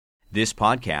This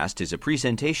podcast is a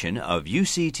presentation of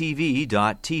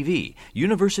UCTV.tv,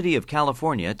 University of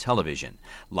California Television.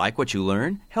 Like what you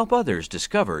learn? Help others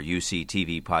discover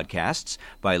UCTV podcasts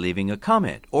by leaving a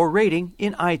comment or rating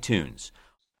in iTunes.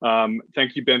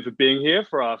 Thank you, Ben, for being here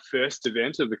for our first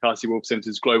event of the Carsey Wolf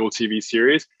Center's Global TV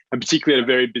series, and particularly at a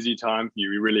very busy time for you.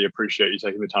 We really appreciate you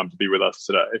taking the time to be with us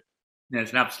today. Yeah,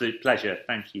 it's an absolute pleasure.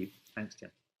 Thank you. Thanks,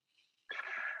 Ken.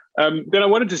 Then I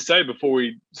wanted to say before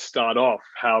we start off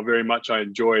how very much I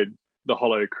enjoyed The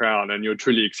Hollow Crown and your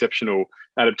truly exceptional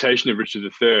adaptation of Richard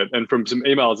III. And from some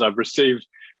emails I've received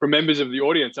from members of the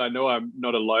audience, I know I'm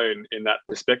not alone in that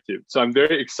perspective. So I'm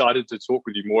very excited to talk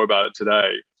with you more about it today.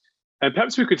 And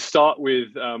perhaps we could start with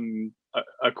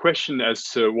a question as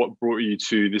to what brought you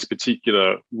to this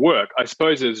particular work. I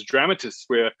suppose as dramatists,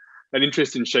 where an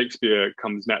interest in Shakespeare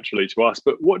comes naturally to us,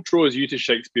 but what draws you to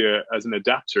Shakespeare as an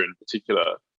adapter in particular?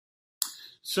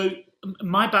 So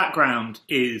my background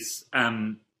was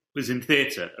in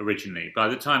theatre originally. By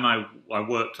the time I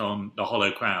worked on The Hollow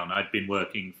Crown, I'd been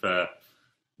working for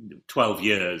 12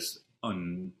 years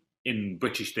in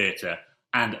British theatre,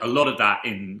 and a lot of that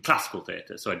in classical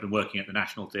theatre. So I'd been working at the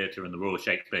National Theatre and the Royal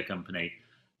Shakespeare Company,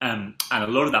 and a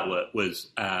lot of that work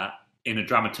was in a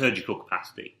dramaturgical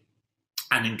capacity.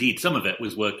 And indeed, some of it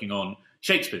was working on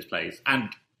Shakespeare's plays,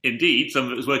 and indeed, some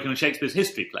of it was working on Shakespeare's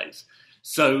history plays.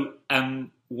 So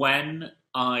when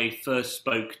I first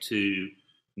spoke to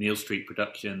Neal Street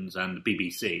Productions and the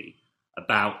BBC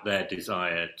about their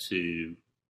desire to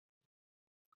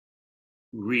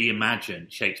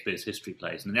reimagine Shakespeare's history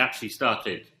plays, and they actually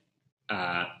started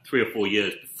 3 or 4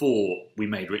 years before we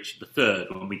made Richard III,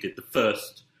 when we did the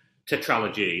first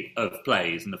tetralogy of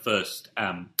plays and the first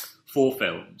 4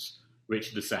 films,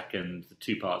 Richard II, the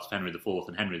 2 parts of Henry IV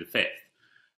and Henry V,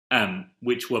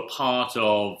 which were part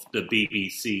of the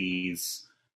BBC's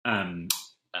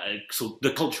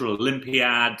the Cultural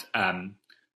Olympiad,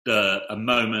 a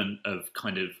moment of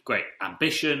kind of great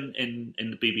ambition in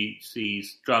the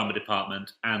BBC's drama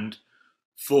department, and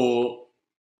for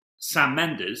Sam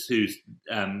Mendes, who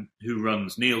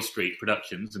runs Neal Street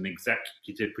Productions and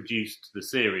executive produced the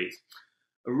series,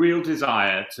 a real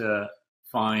desire to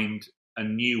find a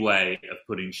new way of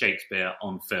putting Shakespeare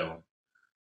on film.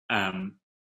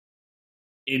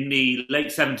 In the late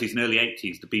 70s and early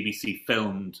 80s, the BBC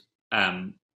filmed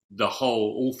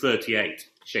all 38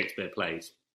 Shakespeare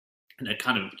plays in a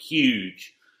kind of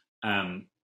huge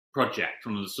project,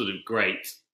 one of the sort of great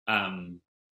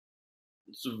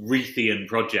sort of Reithian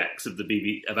projects of the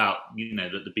BBC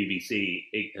that the BBC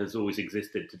has always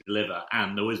existed to deliver.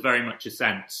 And there was very much a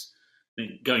sense,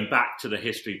 going back to the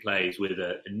history plays with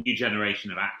a new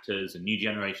generation of actors, a new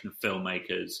generation of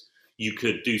filmmakers, you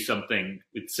could do something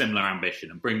with similar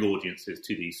ambition and bring audiences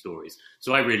to these stories.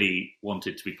 So I really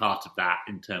wanted to be part of that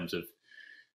in terms of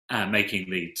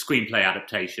making the screenplay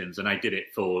adaptations, and I did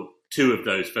it for 2 of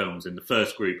those films in the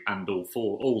first group and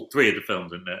all 3 of the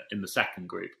films in the second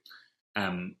group.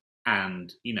 And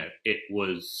it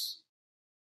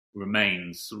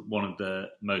remains one of the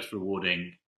most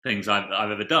rewarding things I've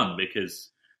ever done,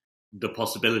 because the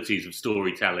possibilities of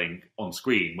storytelling on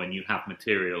screen when you have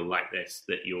material like this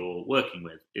that you're working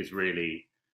with is really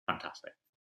fantastic.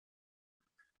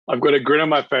 I've got a grin on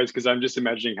my face because I'm just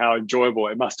imagining how enjoyable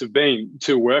it must have been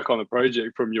to work on the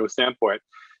project from your standpoint.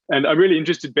 And I'm really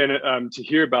interested, Bennett, to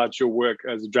hear about your work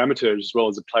as a dramaturg as well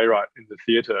as a playwright in the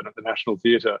theatre and at the National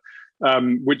Theatre,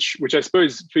 which I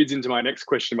suppose feeds into my next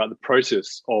question about the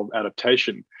process of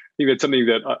adaptation. I think that's something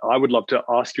that I would love to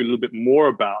ask you a little bit more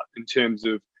about in terms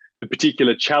of the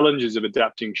particular challenges of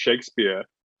adapting Shakespeare.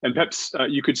 And perhaps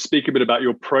you could speak a bit about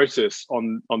your process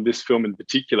on this film in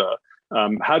particular.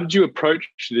 How did you approach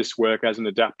this work as an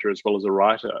adapter as well as a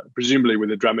writer, presumably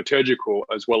with a dramaturgical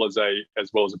as well as a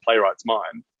playwright's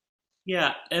mind?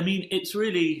 Yeah, I mean, it's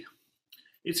really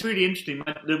interesting.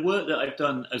 The work that I've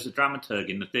done as a dramaturg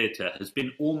in the theatre has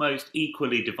been almost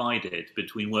equally divided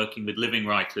between working with living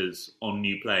writers on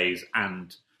new plays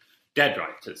and dead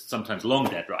writers, sometimes long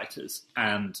dead writers.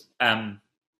 And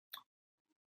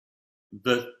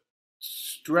the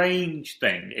strange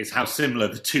thing is how similar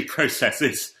the 2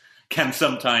 processes can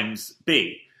sometimes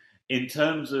be in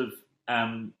terms of,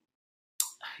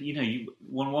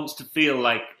 one wants to feel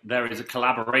like there is a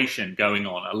collaboration going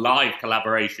on, a live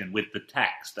collaboration with the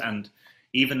text. And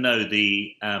even though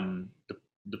the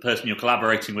person you're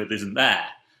collaborating with isn't there,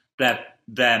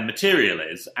 their material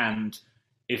is. And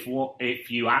if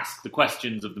you ask the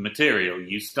questions of the material,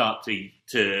 you start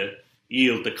to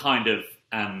yield the kind of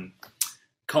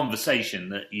conversation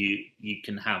that you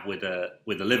can have with a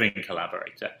living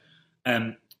collaborator.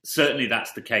 Certainly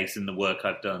that's the case in the work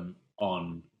I've done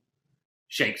on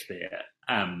Shakespeare.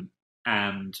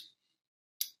 and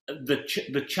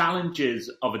the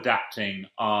challenges of adapting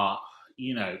are,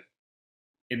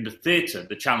 in the theatre,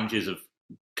 the challenges of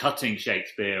cutting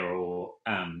Shakespeare or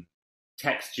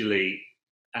textually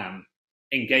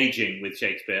engaging with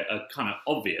Shakespeare are kind of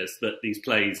obvious, that these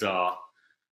plays are,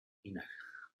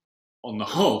 on the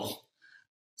whole,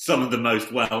 some of the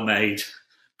most well-made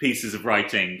pieces of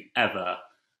writing ever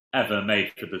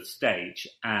made for the stage,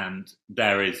 and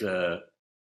there is a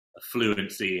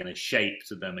fluency and a shape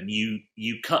to them, and you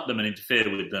cut them and interfere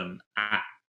with them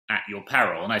at your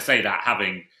peril. And I say that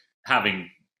having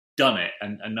done it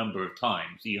a number of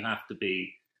times, you have to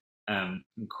be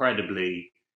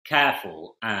incredibly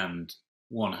careful, and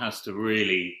one has to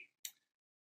really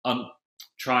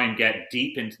try and get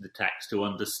deep into the text to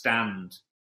understand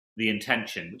the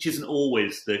intention, which isn't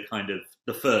always the kind of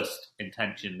the first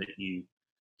intention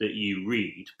that you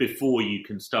read before you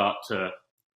can start to.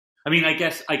 I mean, I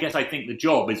guess I think the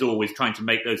job is always trying to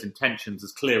make those intentions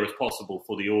as clear as possible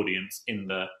for the audience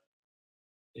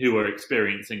who are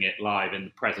experiencing it live in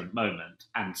the present moment,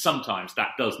 and sometimes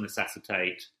that does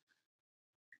necessitate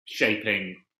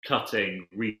shaping, cutting,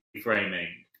 reframing.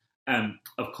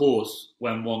 Of course,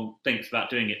 when one thinks about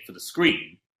doing it for the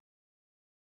screen,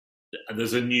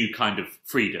 there's a new kind of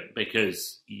freedom,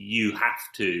 because you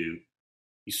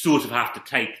sort of have to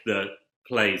take the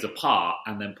plays apart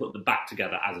and then put them back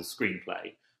together as a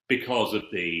screenplay, because of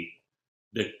the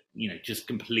just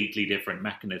completely different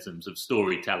mechanisms of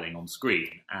storytelling on screen,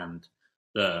 and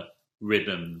the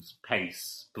rhythms,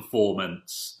 pace,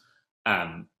 performance,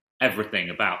 everything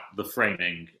about the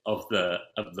framing of the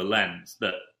lens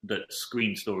that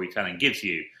screen storytelling gives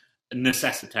you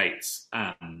necessitates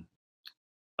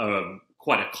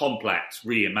quite a complex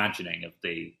reimagining of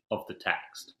the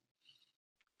text.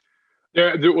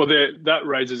 That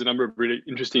raises a number of really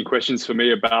interesting questions for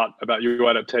me about your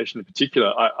adaptation in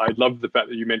particular. I love the fact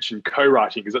that you mentioned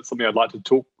co-writing, because that's something I'd like to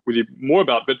talk with you more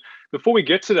about. But before we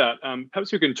get to that,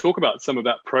 perhaps we can talk about some of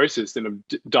that process and of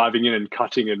diving in and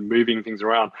cutting and moving things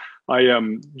around.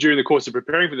 During the course of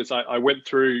preparing for this, I went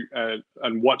through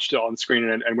and watched it on screen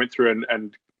and went through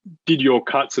and did your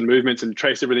cuts and movements and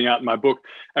traced everything out in my book.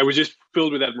 I was just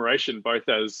filled with admiration, both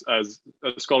as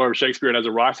a scholar of Shakespeare and as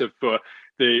a writer, for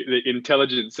the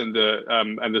intelligence and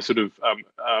the sort of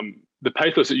the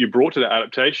pathos that you brought to that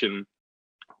adaptation.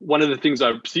 One of the things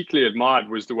I particularly admired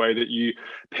was the way that you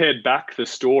pared back the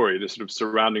story, the sort of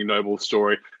surrounding noble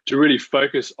story, to really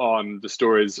focus on the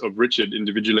stories of Richard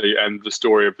individually and the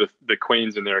story of the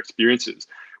queens and their experiences,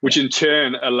 which in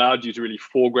turn allowed you to really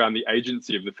foreground the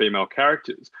agency of the female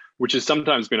characters, which has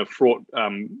sometimes been a fraught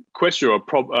question or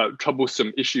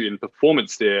troublesome issue in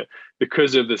performance there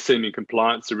because of the seeming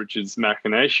compliance to Richard's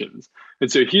machinations.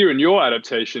 And so here in your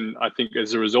adaptation, I think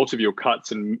as a result of your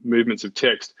cuts and movements of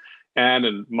text, Anne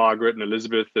and Margaret and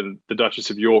Elizabeth and the Duchess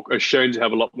of York are shown to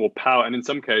have a lot more power, and in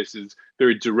some cases,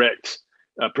 very direct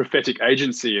prophetic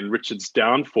agency in Richard's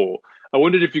downfall. I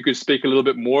wondered if you could speak a little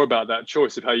bit more about that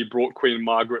choice of how you brought Queen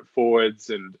Margaret forwards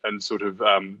and sort of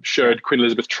showed Queen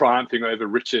Elizabeth triumphing over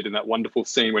Richard in that wonderful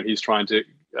scene when he's trying to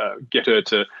get her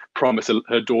to promise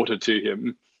her daughter to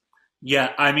him.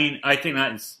 Yeah, I mean, I think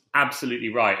that's absolutely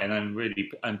right, and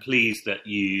I'm pleased that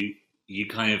you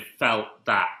kind of felt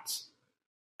that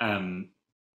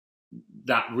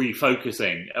that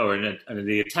refocusing, or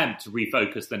the attempt to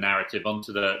refocus the narrative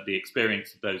onto the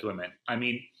experience of those women. I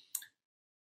mean,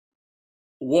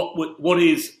 what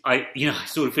is I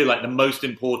sort of feel like the most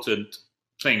important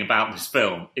thing about this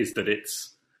film is that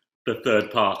it's the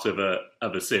third part of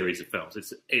a series of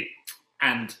films.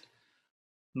 And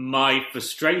my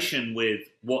frustration with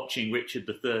watching Richard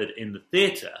III in the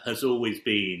theatre has always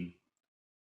been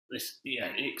this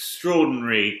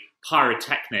extraordinary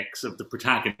pyrotechnics of the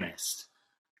protagonist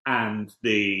and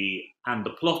the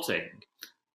plotting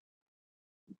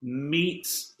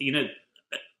meets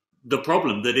the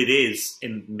problem that it is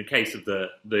in the case of the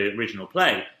original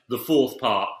play, the fourth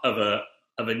part of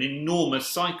an enormous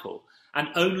cycle, and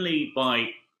only by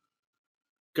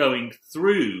going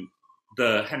through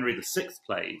the Henry VI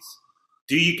plays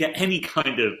do you get any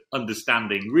kind of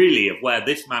understanding really of where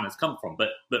this man has come from, but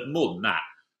more than that,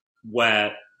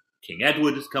 where King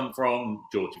Edward has come from,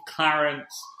 George of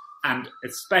Clarence, and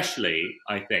especially,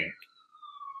 I think,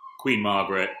 Queen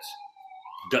Margaret,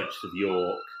 Duchess of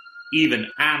York, even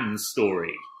Anne's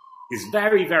story is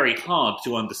very, very hard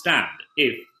to understand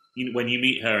when you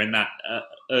meet her in that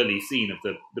early scene of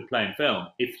the play and film,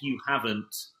 if you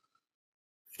haven't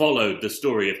followed the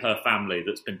story of her family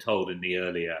that's been told in the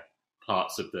earlier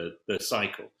parts of the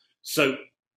cycle. So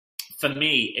for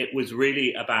me, it was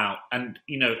really about, and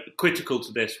critical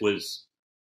to this was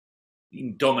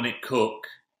Dominic Cooke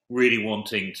really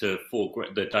wanting to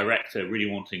the director really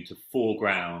wanting to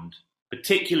foreground,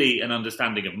 particularly an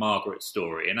understanding of Margaret's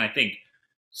story. And I think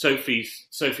Sophia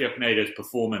Pinedo's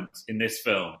performance in this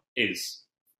film is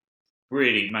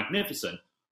really magnificent,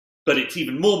 but it's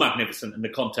even more magnificent in the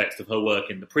context of her work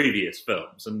in the previous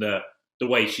films and the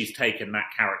way she's taken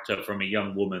that character from a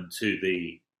young woman to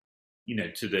the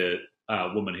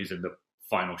woman who's in the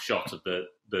final shot of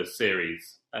the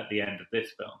series at the end of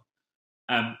this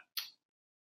film.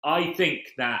 I think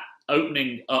that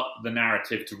opening up the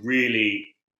narrative to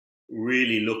really,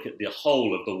 really look at the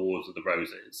whole of the Wars of the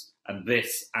Roses and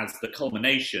this as the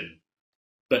culmination,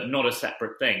 but not a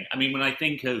separate thing. I mean, when I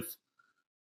think of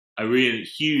a really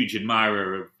huge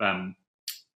admirer of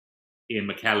Ian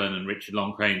McKellen and Richard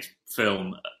Loncrane's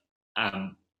film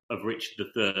of Richard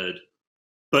III,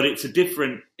 but it's a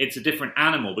different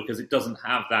animal because it doesn't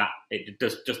have that. It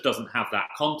just doesn't have that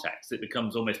context. It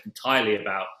becomes almost entirely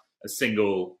about a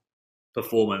single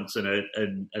performance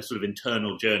and a sort of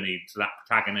internal journey to that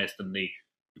protagonist and the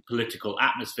political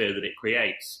atmosphere that it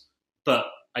creates. But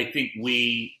I think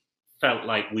we felt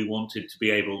like we wanted to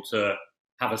be able to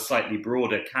have a slightly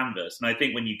broader canvas. And I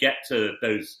think when you get to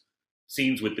those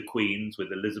scenes with the Queens,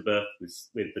 with Elizabeth, with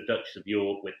the Duchess of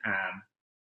York, with Anne,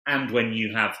 and when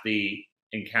you have the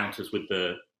encounters with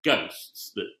the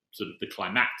ghosts, that sort of the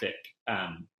climactic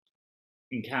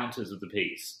encounters of the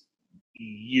piece,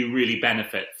 you really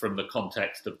benefit from the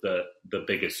context of the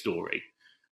bigger story.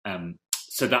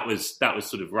 So that was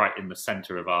sort of right in the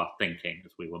center of our thinking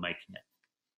as we were making it.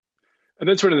 And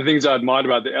that's one of the things I admired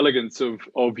about the elegance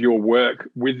of your work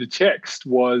with the text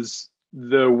was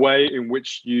the way in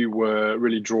which you were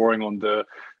really drawing on the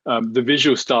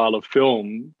visual style of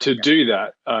film to do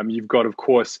that. You've got, of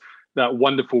course, that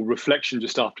wonderful reflection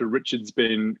just after Richard's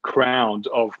been crowned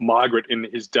of Margaret in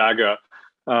his dagger.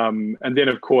 And then,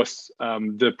 of course,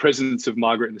 the presence of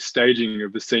Margaret in the staging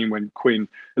of the scene when Queen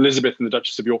Elizabeth and the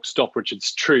Duchess of York stop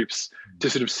Richard's troops to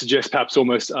sort of suggest perhaps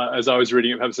almost, as I was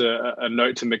reading it, perhaps a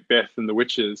note to Macbeth and the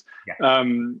witches. Yeah.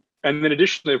 And then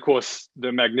additionally, of course,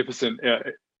 the magnificent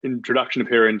introduction of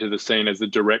her into the scene as the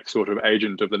direct sort of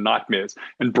agent of the nightmares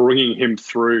and bringing him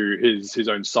through his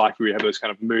own psyche. We have those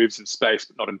kind of moves in space,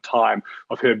 but not in time,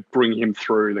 of her bringing him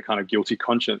through the kind of guilty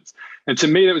conscience. And to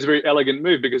me, that was a very elegant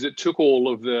move because it took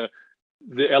all of the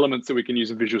elements that we can use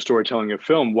in visual storytelling of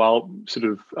film while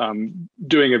sort of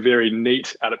doing a very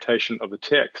neat adaptation of the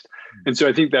text. And so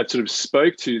I think that sort of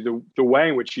spoke to the way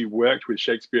in which you worked with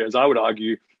Shakespeare, as I would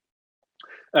argue,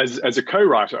 as a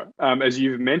co-writer, as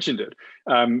you've mentioned it.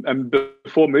 And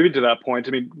before moving to that point,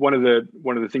 I mean, one of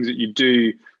the things that you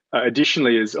do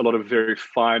additionally is a lot of very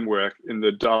fine work in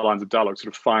the lines of dialogue,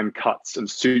 sort of fine cuts and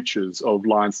sutures of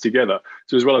lines together.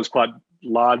 So as well as quite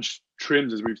large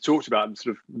trims, as we've talked about, and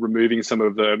sort of removing some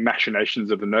of the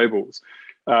machinations of the nobles.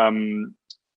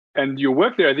 And your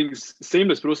work there, I think, is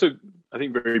seamless, but also, I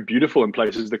think, very beautiful in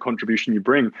places, the contribution you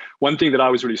bring. One thing that I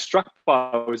was really struck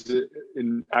by was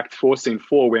in Act 4, Scene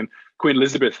 4, when Queen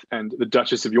Elizabeth and the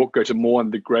Duchess of York go to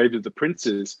mourn the graves of the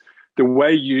princes, the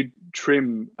way you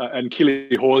trim, and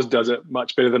Keeley Hawes does it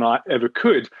much better than I ever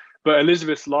could, but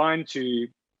Elizabeth's line to,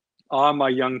 "Ah, my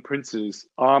young princes,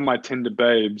 ah, my tender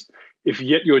babes, if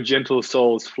yet your gentle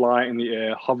souls fly in the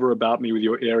air, hover about me with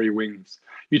your airy wings."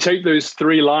 You take those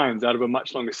 3 lines out of a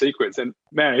much longer sequence, and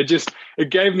man, it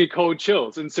gave me cold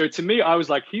chills. And so to me, I was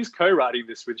like, he's co-writing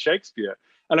this with Shakespeare.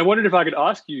 And I wondered if I could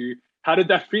ask you, how did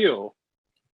that feel?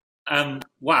 Wow,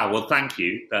 well, thank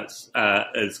you. That's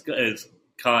as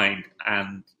kind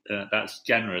and that's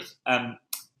generous.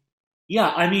 Yeah,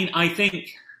 I mean, I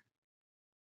think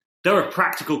there are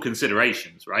practical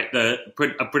considerations, right?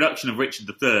 A production of Richard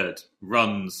III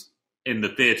runs in the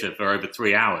theatre for over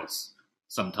 3 hours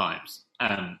sometimes.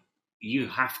 You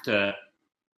have to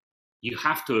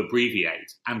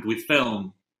abbreviate, and with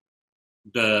film,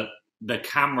 the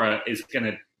camera is going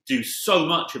to do so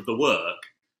much of the work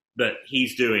that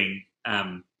he's doing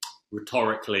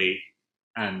rhetorically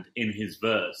and in his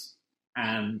verse,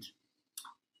 and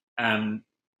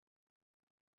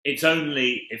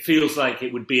it feels like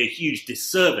it would be a huge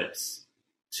disservice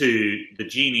to the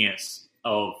genius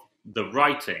of the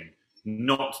writing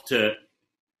not to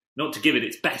give it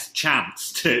its best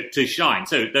chance to shine.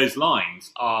 So those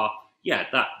lines are,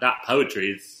 that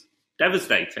poetry is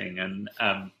devastating, and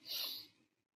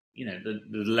the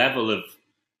level of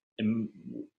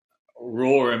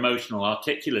raw emotional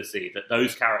articulacy that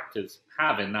those characters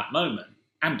have in that moment,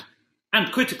 and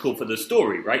critical for the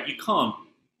story, right? You can't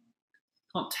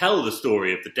tell the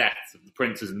story of the deaths of the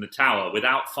princes in the Tower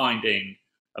without finding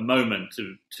a moment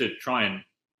to try and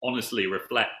honestly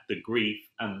reflect the grief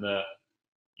and the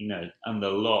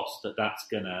loss that's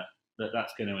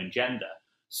that's going to engender.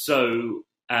 So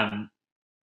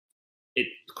it's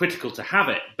critical to have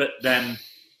it, but then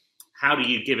how do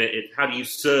you give it? How do you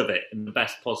serve it in the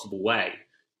best possible way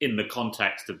in the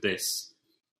context of this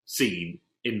scene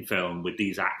in film with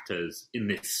these actors in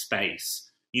this space?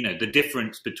 You know, the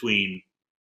difference between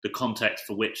the context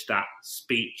for which that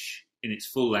speech in its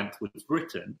full length was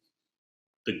written,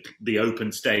 the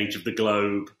open stage of the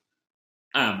Globe,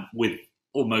 with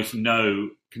almost no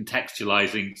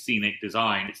contextualizing scenic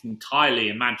design. It's an entirely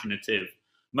imaginative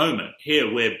moment.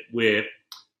 Here we're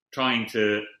trying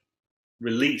to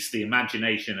release the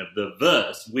imagination of the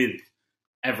verse with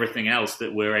everything else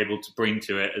that we're able to bring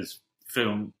to it as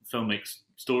filmic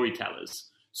storytellers.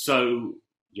 So,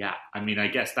 yeah, I mean, I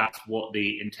guess that's what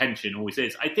the intention always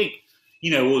is. I think,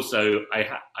 you know, also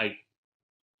I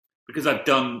because I've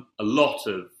done a lot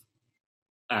of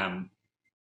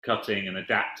cutting and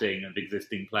adapting of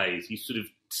existing plays, you sort of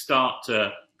start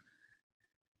to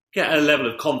get a level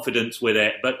of confidence with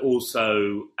it, but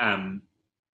also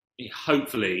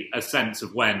hopefully a sense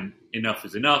of when enough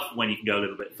is enough, when you can go a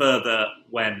little bit further,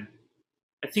 when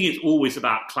I think it's always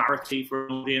about clarity for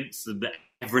an audience, and that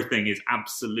everything is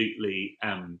absolutely,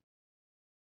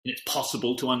 it's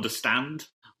possible to understand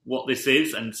what this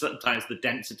is, and sometimes the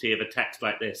density of a text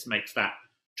like this makes that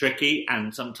tricky,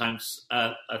 and sometimes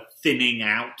a thinning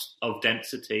out of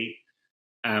density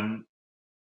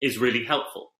is really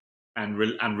helpful and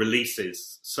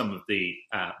releases some of the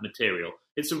material.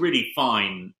 It's a really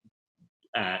fine,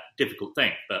 difficult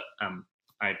thing, but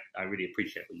I really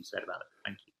appreciate what you said about it.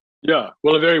 Thank you. Yeah,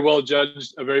 well, a very well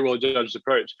judged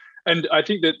approach. And I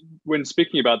think that when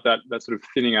speaking about that sort of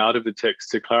thinning out of the text,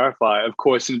 to clarify, of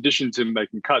course, in addition to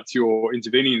making cuts, you're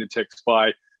intervening in the text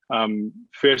by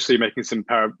firstly making some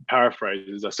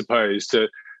paraphrases, I suppose, to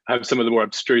have some of the more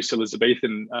abstruse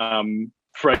Elizabethan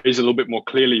phrase a little bit more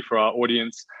clearly for our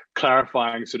audience,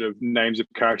 clarifying sort of names of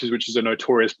characters, which is a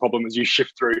notorious problem as you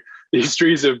shift through the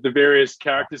histories of the various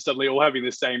characters suddenly all having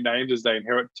the same names as they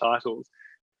inherit titles.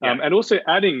 Yeah. And also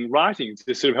adding writing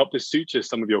to sort of help to suture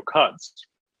some of your cuts.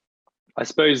 I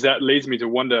suppose that leads me to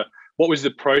wonder, what was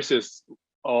the process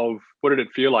of, what did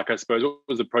it feel like, I suppose? What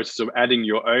was the process of adding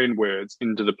your own words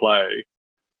into the play?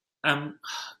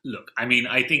 Look, I mean,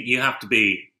 I think you have to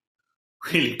be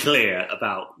really clear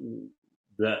about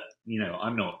that, you know,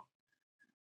 I'm not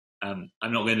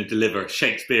going to deliver a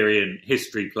Shakespearean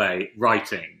history play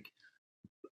writing.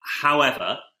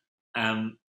 However,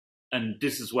 and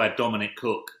this is where Dominic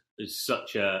Cook is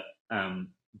such a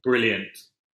brilliant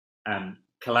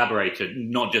collaborator,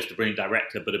 not just a brilliant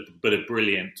director, but a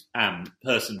brilliant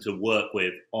person to work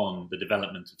with on the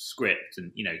development of script.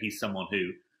 And, you know, he's someone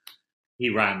who he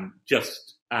ran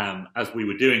just as we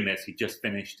were doing this, he just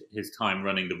finished his time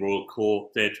running the Royal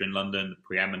Court Theatre in London, the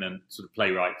preeminent sort of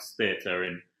playwrights theatre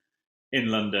in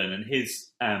London, and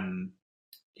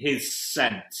his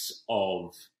sense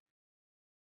of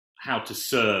how to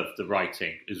serve the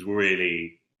writing is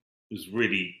really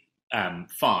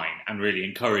fine and really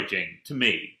encouraging to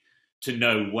me, to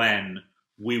know when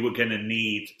we were going to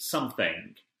need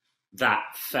something that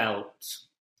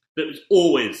was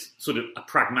always sort of a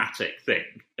pragmatic thing,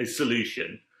 a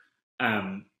solution.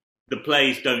 The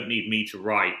plays don't need me to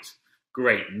write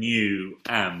great new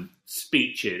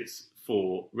speeches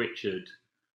for Richard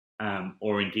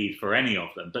or indeed for any of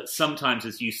them. But sometimes,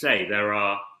 as you say, there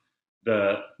are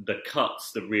the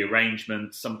cuts, the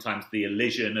rearrangements, sometimes the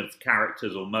elision of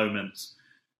characters or moments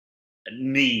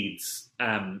needs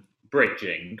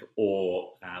bridging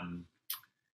or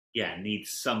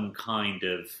needs some kind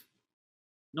of,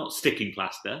 not sticking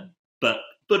plaster, but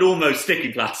almost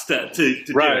sticking plaster to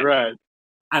do it. Right.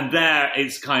 And there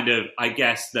is kind of, I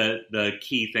guess, the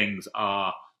key things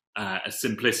are a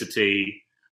simplicity,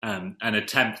 an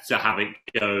attempt to have it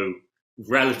go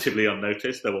relatively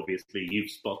unnoticed, though obviously you've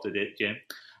spotted it, Jim.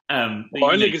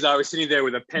 Only because I was sitting there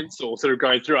with a pencil sort of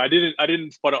going through. I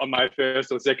didn't spot it on my first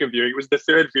or second viewing. It was the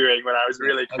third viewing when I was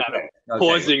really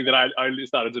pausing that I only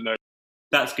started to notice.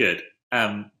 That's good.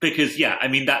 Because I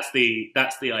mean that's the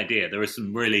idea. There are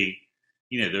some really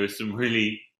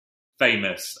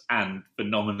famous and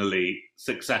phenomenally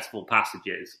successful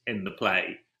passages in the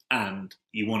play, and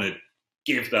you want to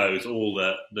give those all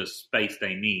the space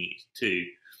they need to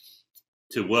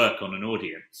work on an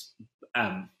audience.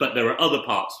 But there are other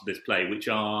parts of this play which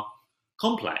are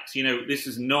complex. You know,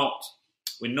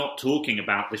 we're not talking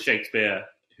about the Shakespeare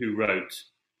who wrote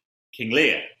King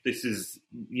Lear. This is,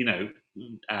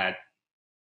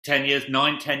 10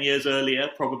 years earlier,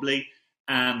 probably.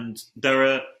 And there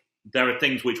are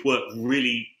things which work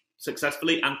really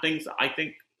successfully and things that I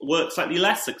think work slightly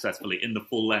less successfully in the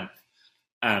full length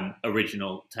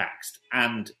original text,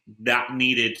 and that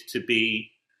needed to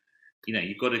be,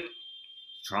 you've got to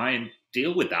try and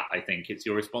deal with that. I think it's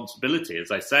your responsibility,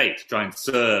 as I say, to try and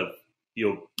serve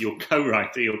your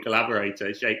co-writer, your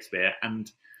collaborator, Shakespeare,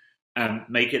 and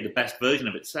make it the best version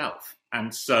of itself.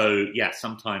 And so,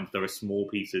 sometimes there are small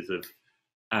pieces of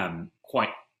quite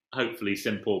hopefully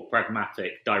simple,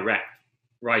 pragmatic, direct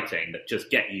writing that just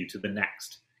get you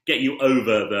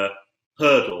over the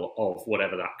hurdle of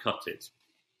whatever that cut is.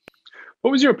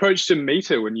 What was your approach to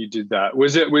meter when you did that?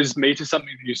 Was meter something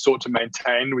that you sought to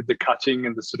maintain with the cutting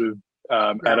and the sort of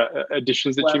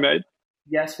additions that you made?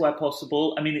 Yes, where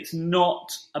possible. I mean, it's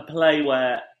not a play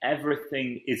where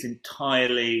everything is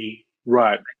entirely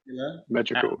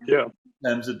metrical. In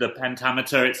terms of the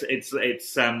pentameter,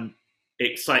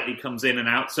 it slightly comes in and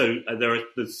out, so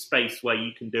there's space where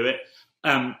you can do it.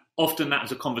 Often that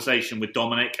is a conversation with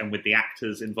Dominic and with the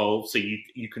actors involved, so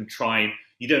you can try.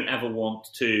 You don't ever want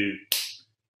to,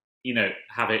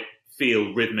 have it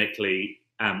feel rhythmically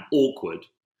awkward,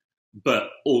 but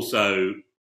also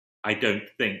I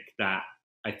think that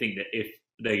if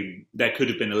there could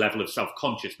have been a level of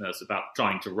self-consciousness about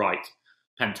trying to write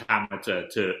pentameter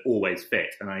to always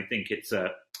fit, and I think it's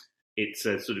a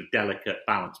sort of delicate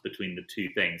balance between the two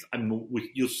things.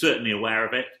 You're certainly aware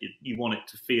of it. You want it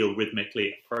to feel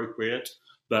rhythmically appropriate,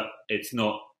 but it's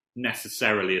not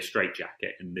necessarily a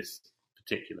straitjacket in this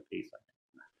particular piece, I think.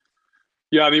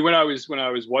 Yeah, I mean, when I was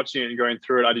watching it and going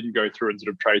through it, I didn't go through and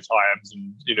sort of trace iams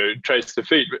and trace the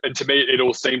feet. And to me, it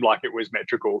all seemed like it was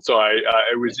metrical. So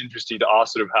it was interesting to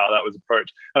ask sort of how that was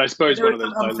approached. And I suppose one of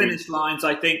those unfinished lines.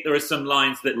 I think there are some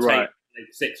lines that take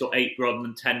 6 or 8 rather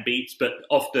than 10 beats, but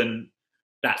often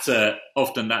that's a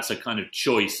kind of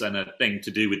choice and a thing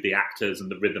to do with the actors and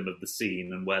the rhythm of the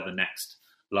scene and where the next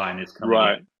line is coming.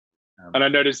 Right. In. And I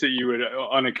noticed that you would,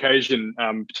 on occasion,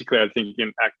 particularly I think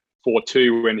in Act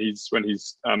 4-2, when he's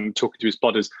talking to his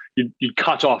plotters, you'd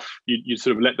cut off, you'd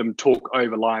sort of let them talk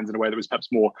over lines in a way that was perhaps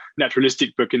more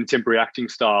naturalistic but contemporary acting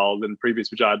style than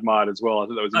previous, which I admired as well. I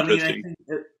thought that was interesting. I think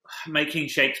that making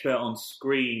Shakespeare on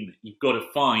screen, you've got to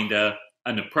find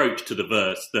an approach to the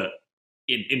verse that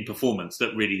in performance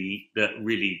that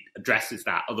really addresses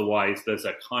that. Otherwise, there's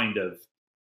a kind of,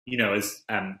 as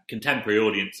contemporary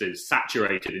audiences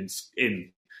saturated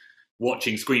in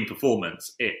watching screen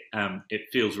performance, it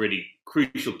feels really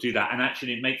crucial to do that. And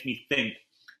actually, it makes me think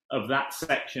of that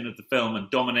section of the film and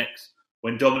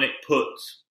when Dominic put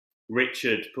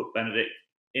Benedict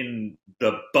in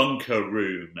the bunker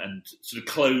room and sort of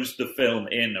closed the film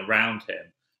in around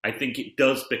him. I think it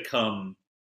does become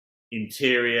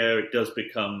interior. It does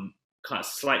become kind of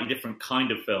slightly different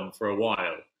kind of film for a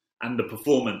while. And the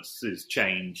performances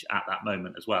change at that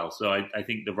moment as well. So I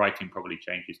think the writing probably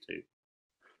changes too.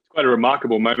 Quite a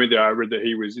remarkable moment there. I read that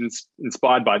he was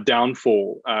inspired by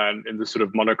Downfall and in the sort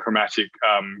of monochromatic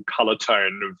color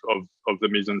tone of the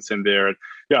mise en scène there. And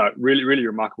really, really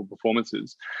remarkable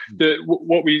performances.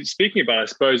 What we're speaking about, I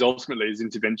suppose, ultimately is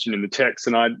intervention in the text.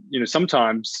 And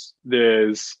sometimes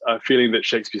there's a feeling that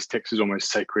Shakespeare's text is almost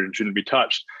sacred and shouldn't be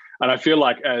touched. And I feel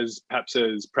like as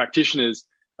practitioners,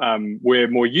 we're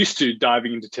more used to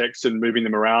diving into text and moving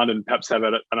them around and perhaps have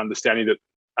an understanding that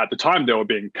at the time they were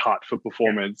being cut for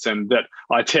performance, and that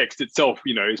our text itself,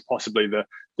 is possibly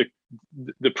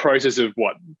the process of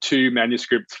 2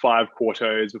 manuscripts, 5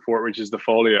 quartos before it reaches the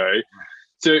folio.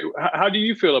 So how do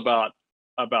you feel about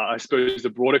I suppose the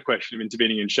broader question of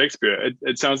intervening in Shakespeare?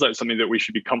 It sounds like something that we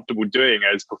should be comfortable doing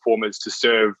as performers to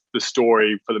serve the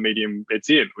story for the medium it's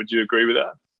in. Would you agree with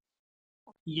that?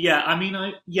 Yeah, I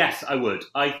mean, yes, I would.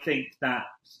 I think that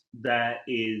there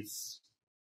is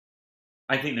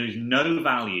no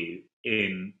value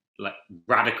in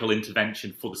radical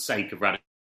intervention for the sake of radical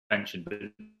intervention, but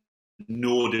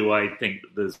nor do I think that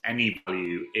there's any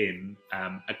value in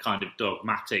a kind of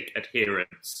dogmatic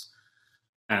adherence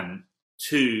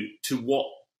to what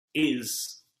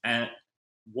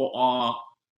are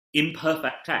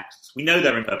imperfect texts. We know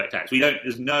they're imperfect texts.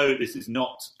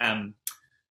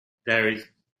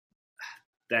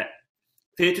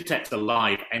 Theatre texts are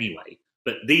live anyway.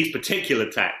 But these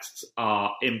particular texts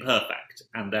are imperfect,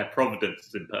 and their providence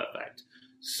is imperfect.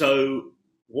 So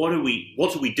what are we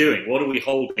doing? What are we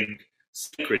holding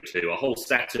sacred to? A whole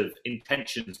set of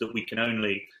intentions that we can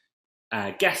only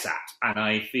guess at. And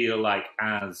I feel like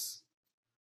as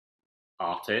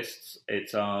artists,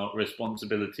 it's our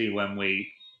responsibility when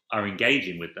we are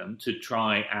engaging with them to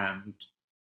try and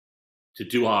to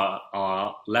do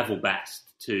our level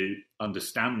best to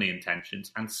understand the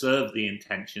intentions and serve the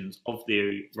intentions of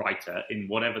the writer in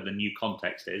whatever the new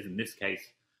context is, in this case,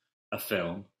 a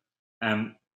film.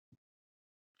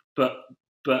 But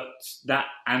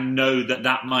know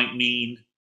that might mean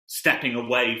stepping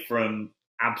away from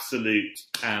absolute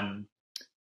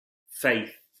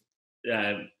faith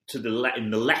in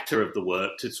the letter of the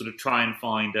work to sort of try and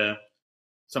find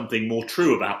something more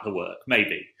true about the work,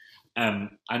 maybe. And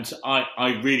so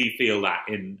I really feel that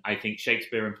I think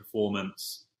Shakespeare in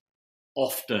performance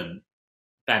often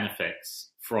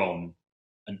benefits from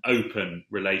an open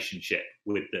relationship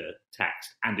with the text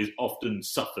and often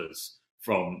suffers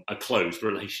from a closed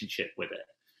relationship with it.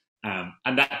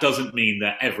 And that doesn't mean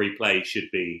that every play should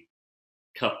be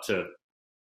cut to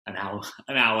an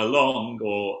hour long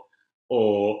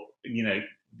or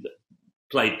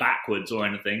played backwards or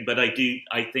anything. But I think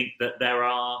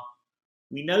that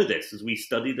we know this as we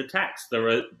study the text.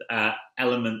 There are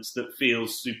elements that feel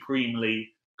supremely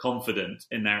confident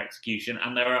in their execution,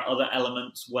 and there are other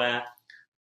elements where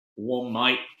one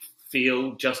might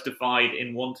feel justified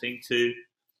in wanting to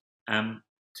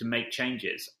make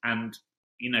changes. And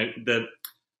the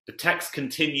texts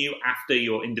continue after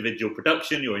your individual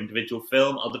production, your individual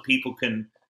film. Other people can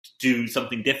do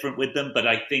something different with them, but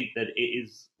I think that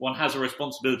one has a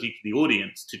responsibility to the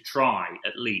audience to try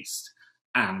at least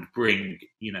and bring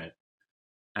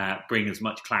as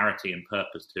much clarity and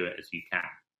purpose to it as you can.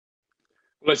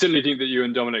 Well, I certainly think that you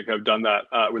and Dominic have done that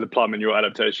with the Plum in your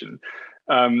adaptation.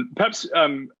 Perhaps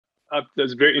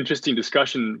there's a very interesting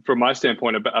discussion from my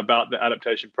standpoint about the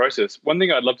adaptation process. One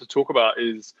thing I'd love to talk about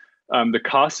is the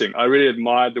casting. I really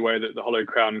admired the way that the Hollow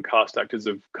Crown cast actors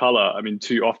of colour. I mean,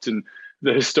 too often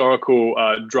the historical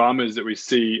dramas that we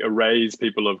see erase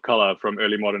people of colour from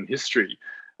early modern history.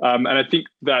 And I think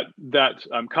that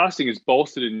casting is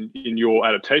bolstered in your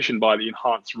adaptation by the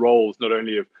enhanced roles, not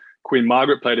only of Queen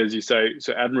Margaret, played, as you say,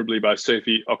 so admirably by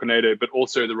Sophie Okonedo, but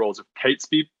also the roles of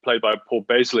Catesby, played by Paul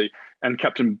Basely, and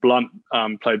Captain Blunt,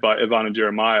 played by Ivana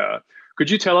Jeremiah.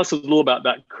 Could you tell us a little about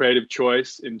that creative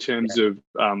choice in terms of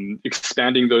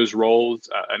expanding those roles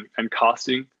and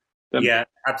casting them? Yeah,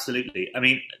 absolutely. I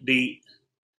mean, the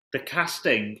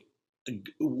casting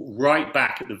right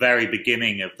back at the very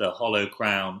beginning of the Hollow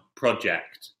Crown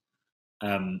project,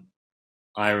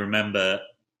 I remember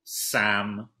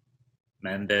Sam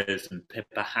Mendes and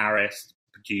Pippa Harris,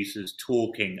 producers,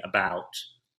 talking about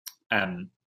a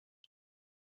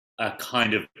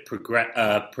kind of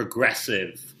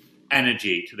progressive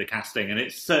energy to the casting, and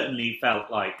it certainly felt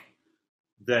like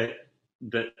the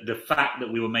fact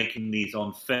that we were making these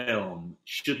on film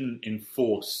shouldn't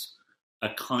enforce a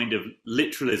kind of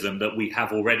literalism that we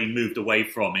have already moved away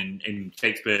from in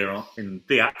Shakespeare, in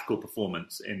theatrical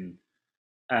performance in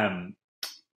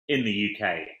the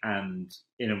UK, and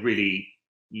in a really,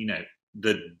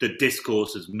 the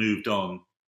discourse has moved on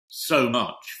so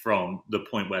much from the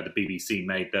point where the BBC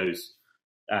made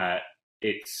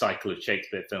its cycle of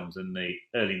Shakespeare films in the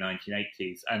early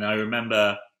 1980s. And I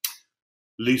remember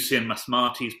Lucian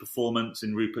Masmati's performance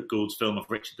in Rupert Gould's film of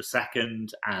Richard II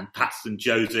and Paterson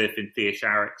Joseph in Thea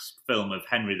Sharrock's film of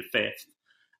Henry V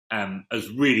as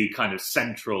really kind of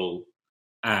central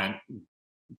and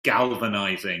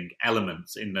galvanizing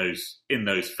elements in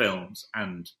those films.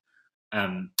 And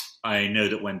I know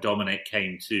that when Dominic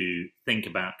came to think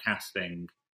about casting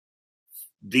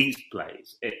these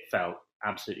plays, it felt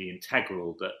absolutely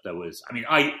integral that there was. I mean,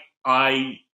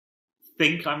 I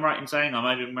think I'm right in saying, I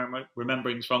might be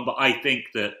remembering this wrong, but I think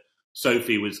that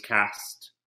Sophie was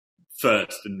cast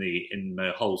first in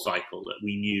the whole cycle. That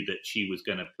we knew that she was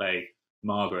going to play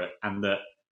Margaret, and that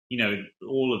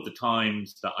all of the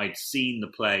times that I'd seen the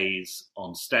plays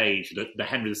on stage, the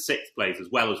Henry VI plays as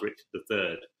well as Richard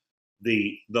III,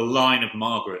 the line of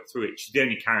Margaret through it. She's the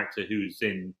only character who's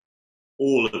in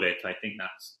all of it. I think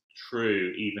that's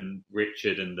true. Even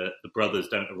Richard and the brothers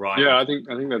don't arrive. Yeah, I think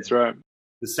that's right.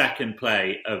 The second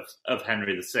play of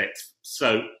Henry VI.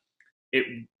 So it,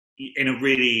 in a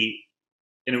really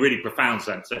profound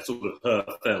sense, they're sort of her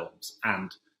films,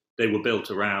 and they were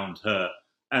built around her.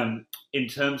 In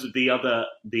terms of the other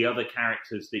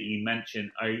characters that you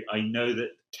mentioned, I know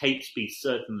that Catesby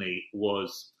certainly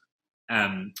was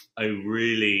a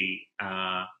really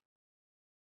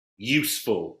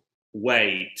useful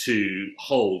way to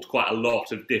hold quite a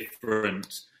lot of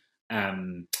different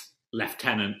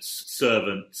lieutenants,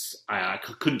 servants. I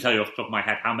couldn't tell you off the top of my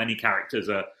head how many characters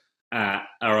are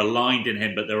aligned in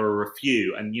him, but there are a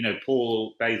few. And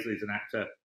Paul Basely is an actor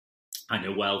I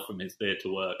know well from his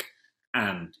theatre work,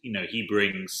 and he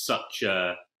brings such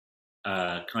a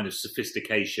kind of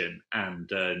sophistication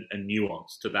and a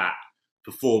nuance to that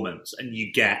performance, and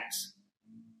you get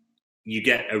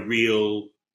a real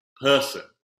person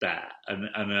there.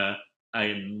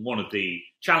 And one of the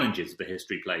challenges of the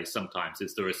history plays sometimes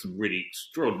is there are some really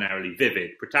extraordinarily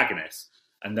vivid protagonists,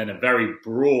 and then a very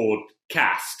broad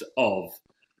cast of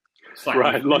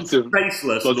lots of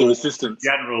faceless assistants,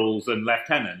 generals and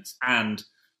lieutenants, and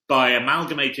by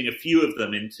amalgamating a few of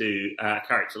them into a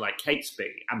character like Catesby,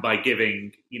 and by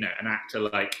giving an actor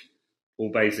like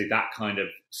Paul Baisley that kind of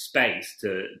space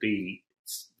to be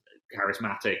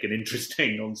charismatic and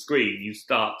interesting on screen, you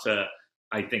start to,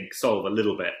 I think, solve a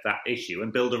little bit that issue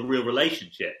and build a real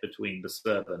relationship between the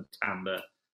servant and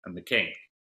the king.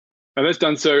 And that's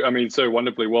done so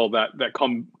wonderfully well, that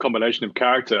combination of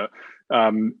character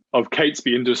of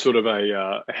Catesby into sort of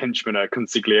a henchman, a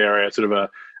consigliere, sort of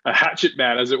a hatchet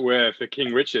man, as it were, for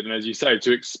King Richard. And as you say,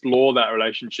 to explore that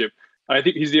relationship, I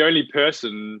think he's the only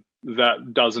person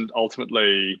that doesn't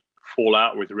ultimately fall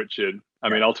out with Richard. I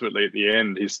mean, ultimately at the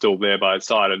end, he's still there by his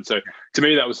side. And so to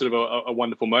me, that was sort of a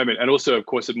wonderful moment. And also, of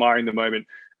course, admiring the moment.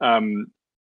 And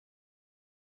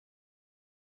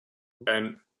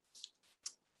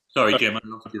sorry, Jim, I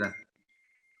lost you there.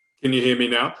 Can you hear me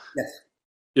now? Yes.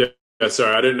 Yeah,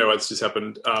 sorry, I didn't know what's just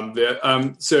happened there.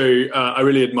 So I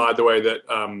really admired the way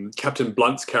that Captain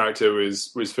Blunt's character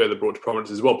was further brought to prominence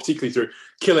as well, particularly through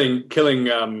killing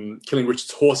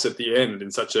Richard's horse at the end in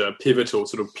such a pivotal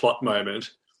sort of plot moment.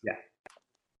 Yeah,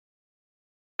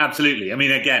 absolutely. I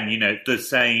mean, again, the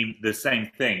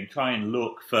same thing. Try and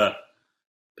look for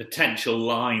potential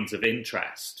lines of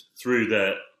interest through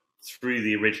the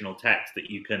original text that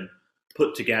you can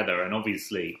put together, and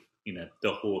obviously,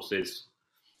 the horse is.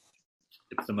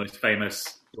 It's the most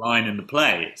famous line in the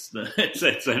play.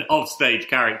 It's an off-stage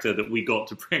character that we got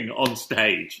to bring on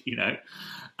stage,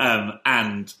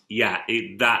 and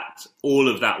that all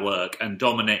of that work and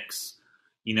Dominic's,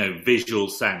 visual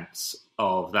sense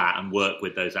of that and work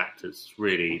with those actors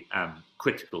really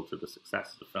critical to the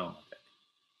success of the film, I think.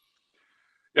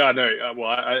 Yeah, no. Well,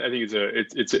 I think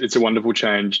it's a wonderful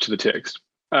change to the text.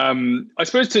 I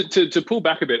suppose to pull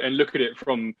back a bit and look at it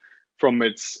from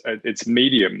its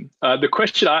medium. The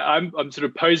question I'm sort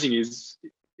of posing is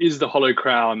the Hollow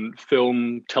Crown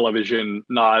film, television,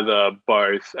 neither,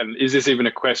 both? And is this even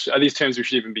a question? Are these terms we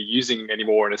should even be using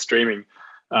anymore in a streaming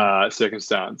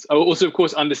circumstance? Also, of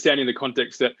course, understanding the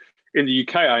context that in the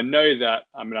UK, I know that,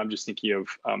 I'm just thinking of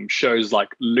shows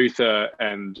like Luther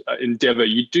and Endeavour,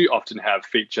 you do often have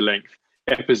feature-length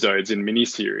episodes in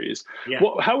miniseries. Yeah.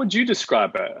 How would you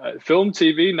describe it? Film,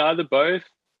 TV, neither, both?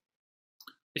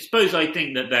 I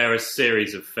think that they're a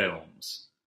series of films.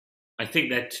 I think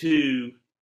they're two...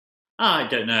 I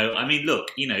don't know. I mean, look,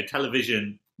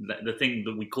 television, the thing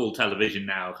that we call television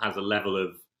now has a level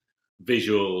of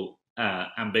visual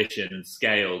ambition and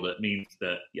scale that means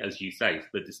that, as you say,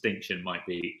 the distinction might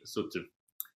be sort of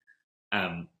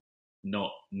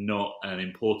not an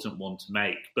important one to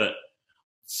make. But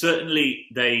certainly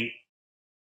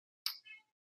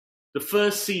the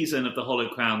first season of The Hollow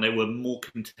Crown, they were more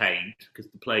contained because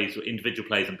the plays were individual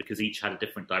plays and because each had a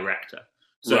different director.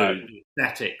 So the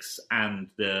aesthetics and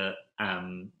the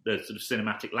sort of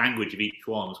cinematic language of each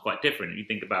one was quite different. If you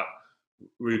think about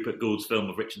Rupert Gould's film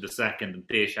of Richard II and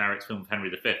Thea Sharrock's film of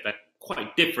Henry V, they're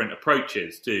quite different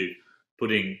approaches to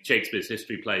putting Shakespeare's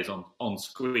history plays on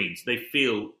screen. So they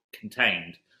feel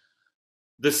contained.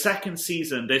 The second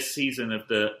season, this season of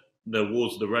the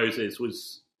Wars of the Roses,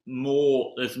 there's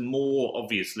more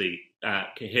obviously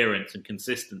coherence and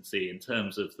consistency in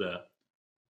terms of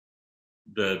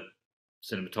the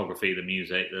cinematography, the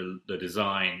music, the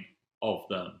design of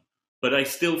them. But I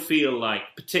still feel like,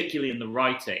 particularly in the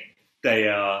writing,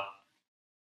 they're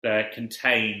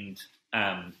contained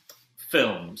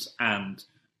films, and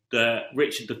the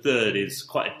Richard III is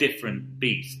quite a different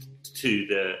beast to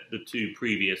the two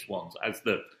previous ones, as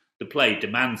the play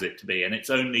demands it to be. And it's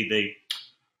only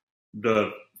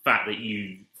the fact that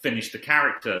you finish the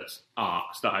character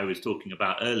arcs that I was talking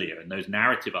about earlier, and those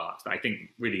narrative arcs that I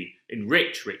think really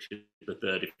enrich Richard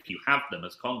III if you have them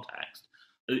as context.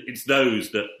 It's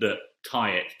those that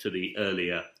tie it to the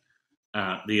earlier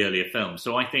films.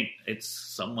 So I think it's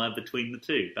somewhere between the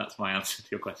two. That's my answer to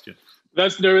your question.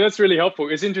 That's really helpful.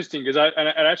 It's interesting because I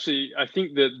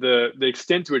think that the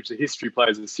extent to which the history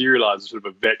plays and serialized is sort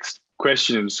of a vexed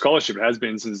question in scholarship. It has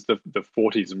been since the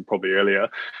 40s and probably earlier.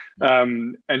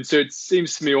 And so it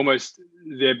seems to me almost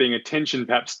there being a tension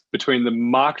perhaps between the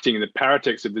marketing and the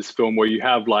paratext of this film, where you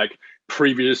have like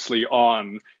previously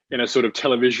on in a sort of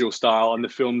televisual style and the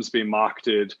film's being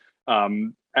marketed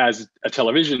as a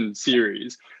television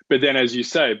series. But then, as you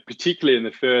say, particularly in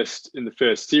the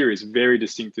first series, very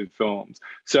distinctive films.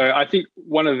 So I think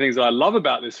one of the things that I love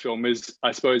about this film is,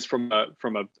 I suppose, from a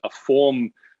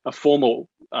formal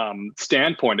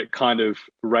standpoint, it kind of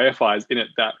reifies in it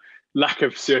that lack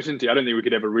of certainty. I don't think we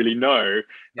could ever really know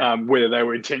whether they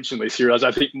were intentionally serialized.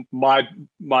 I think my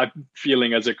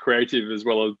feeling as a creative, as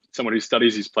well as someone who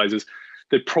studies these plays, is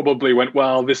they probably went,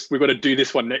 well, we've got to do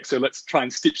this one next, so let's try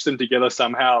and stitch them together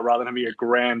somehow rather than having a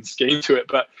grand scheme to it.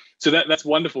 But so that's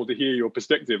wonderful to hear your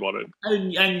perspective on it.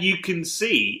 And you can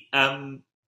see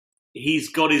he's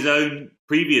got his own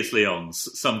previously ons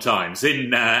sometimes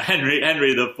in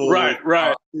Henry the Fourth,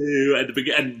 right,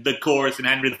 and the chorus in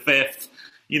Henry V.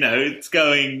 It's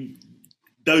going.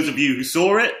 Those of you who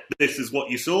saw it, this is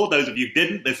what you saw. Those of you who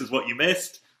didn't, this is what you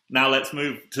missed. Now let's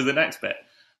move to the next bit.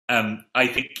 I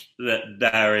think that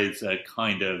there is a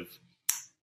kind of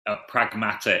a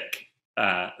pragmatic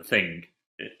thing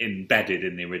embedded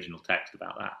in the original text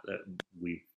about that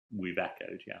we've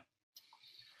echoed. Yeah.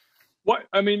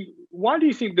 Why do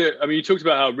you think that? I mean, you talked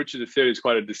about how Richard III is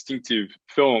quite a distinctive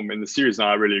film in the series, and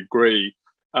I really agree.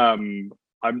 I'm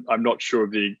not sure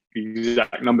of the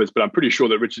exact numbers, but I'm pretty sure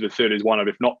that Richard III is one of,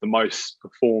 if not the most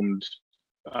performed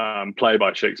play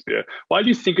by Shakespeare. Why do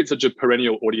you think it's such a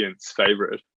perennial audience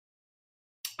favourite?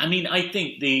 I mean, I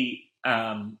think the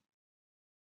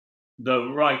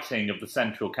writing of the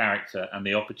central character and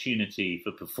the opportunity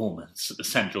for performance that the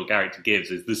central character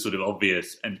gives is the sort of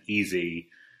obvious and easy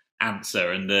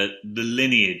answer, and the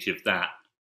lineage of that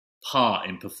part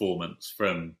in performance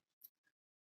from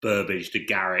Burbage to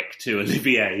Garrick to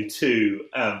Olivier to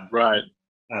right.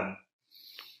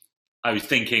 I was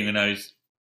thinking when I was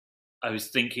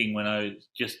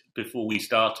just before we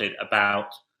started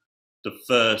about the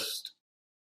first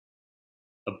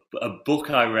a book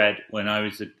I read when I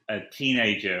was a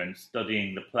teenager and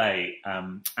studying the play,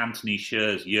 Anthony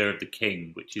Scher's Year of the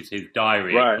King, which is his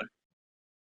diary. Right.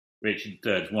 Richard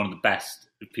III is one of the best,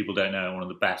 if people don't know, one of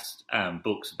the best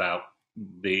books about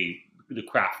the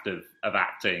craft of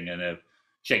acting and of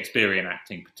Shakespearean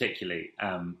acting particularly.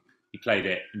 He played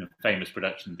it in a famous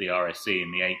production of the RSC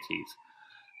in the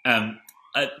 80s.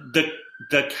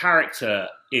 The character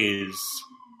is...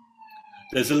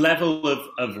 There's a level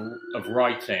of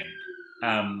writing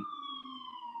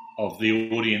of the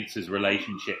audience's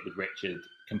relationship with Richard,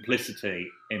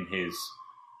 complicity in his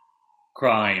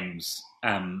crimes,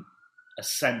 a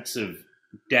sense of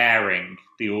daring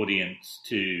the audience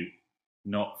to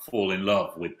not fall in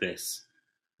love with this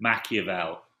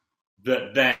Machiavel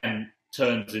that then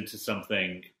turns into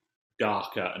something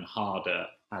darker and harder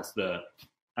as the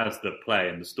play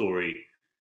and the story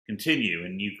continue,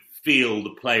 and you feel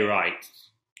the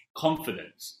playwright's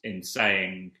confidence in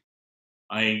saying,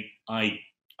 I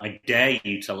dare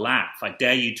you to laugh. I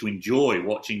dare you to enjoy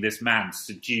watching this man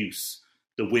seduce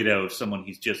the widow of someone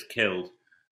he's just killed.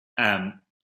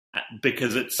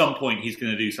 Because at some point he's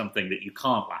going to do something that you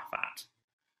can't laugh at.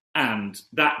 And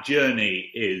that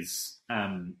journey is,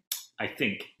 I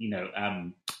think,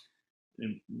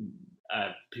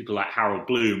 people like Harold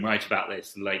Bloom write about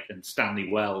this, and Stanley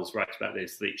Wells writes about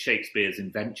this, that Shakespeare's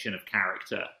invention of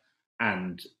character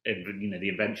and the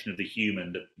invention of the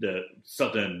human, the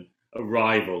sudden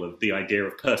arrival of the idea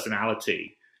of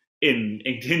personality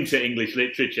into English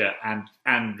literature,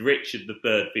 and Richard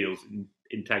III feels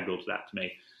integral to that to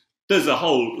me. There's a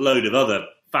whole load of other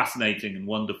fascinating and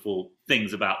wonderful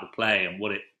things about the play and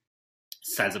what it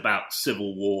says about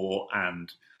civil war,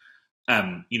 and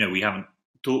we haven't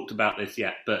talked about this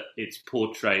yet, but its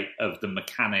portrait of the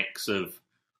mechanics of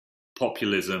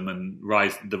populism and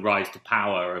the rise to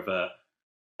power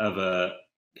of a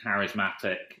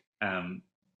charismatic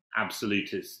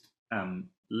absolutist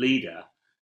leader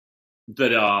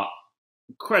that are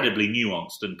incredibly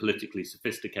nuanced and politically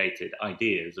sophisticated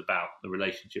ideas about the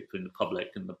relationship between the public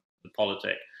and the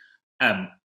politic.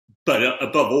 But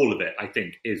above all of it, I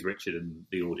think, is Richard and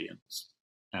the audience.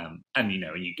 And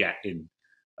you get in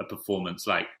a performance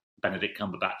like Benedict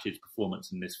Cumberbatch's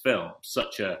performance in this film,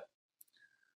 such a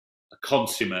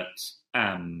consummate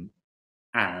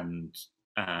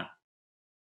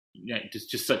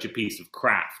just such a piece of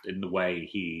craft in the way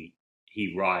he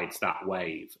rides that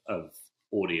wave of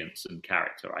audience and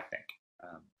character, I think.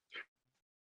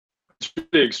 It's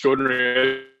really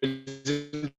extraordinary.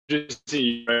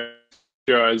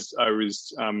 As I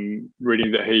was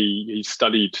reading that he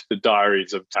studied the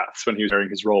diaries of Tass when he was wearing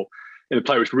his role in the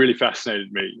play, which really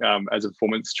fascinated me as a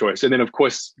performance choice. And then, of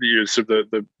course, sort of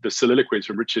the soliloquies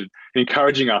from Richard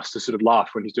encouraging us to sort of laugh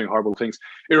when he's doing horrible things.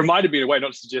 It reminded me in a way,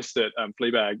 not to suggest that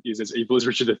Fleabag is as evil as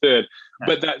Richard III,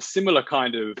 but that similar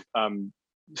kind of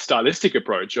stylistic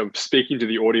approach of speaking to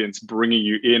the audience, bringing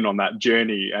you in on that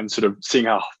journey and sort of seeing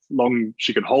how long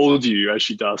she can hold you as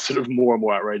she does sort of more and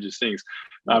more outrageous things.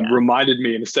 Reminded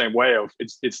me in the same way of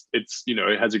it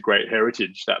has a great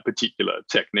heritage, that particular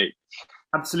technique.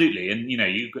 Absolutely,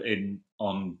 and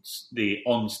on the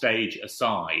on-stage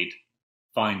aside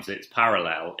finds its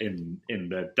parallel in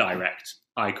the direct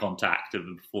eye contact of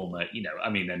the performer.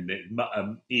 And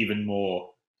the even more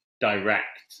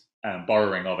direct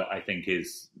borrowing of it, I think,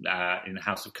 is in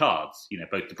House of Cards.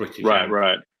 Both the British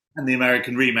and the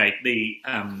American remake.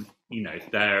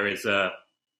 There is an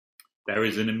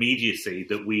immediacy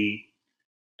that we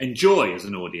enjoy as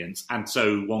an audience, and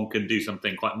so one can do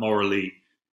something quite morally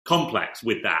complex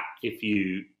with that. If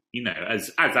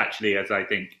as I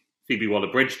think Phoebe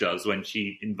Waller-Bridge does when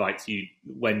she invites you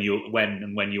when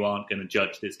you aren't going to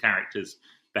judge this character's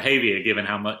behaviour, given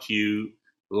how much you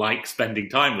like spending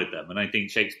time with them. And I think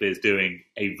Shakespeare's doing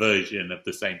a version of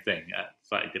the same thing at a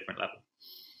slightly different level.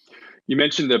 You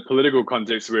mentioned the political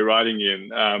context that we're writing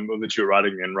in, or that you're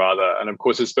writing in, rather. And of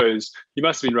course, I suppose you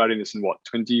must have been writing this in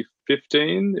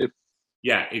 2015?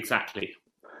 Yeah, exactly.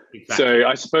 So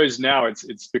I suppose now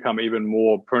it's become even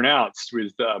more pronounced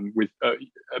with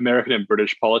American and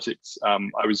British politics.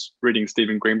 I was reading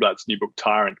Stephen Greenblatt's new book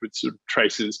Tyrant, which sort of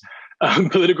traces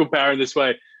political power in this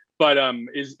way. But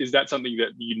is that something that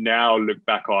you now look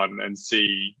back on and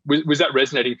see? Was that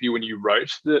resonating for you when you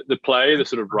wrote the play, the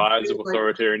sort of rise of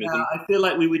authoritarianism? I feel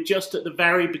like we were just at the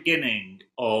very beginning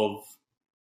of.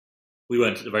 We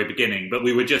weren't at the very beginning, but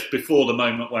we were just before the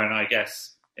moment when I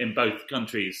guess in both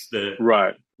countries the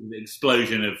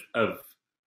explosion of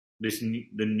this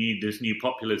new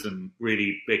populism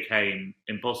really became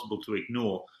impossible to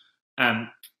ignore. I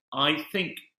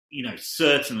think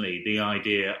certainly the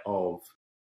idea of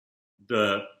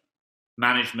the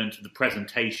management of the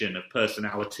presentation of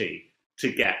personality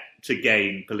to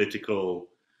gain political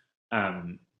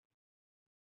for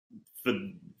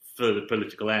the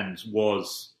political ends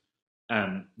was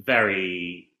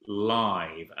very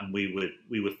live, and we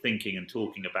were thinking and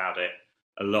talking about it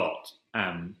a lot.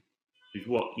 We've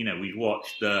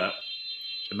watched the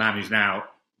man who's now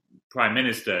Prime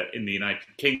Minister in the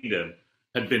United Kingdom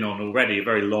had been on already a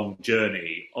very long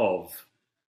journey of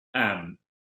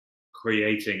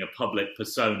creating a public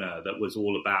persona that was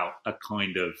all about a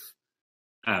kind of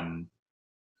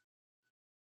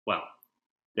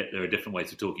there are different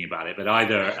ways of talking about it, but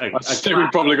either I think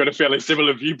we've probably got a fairly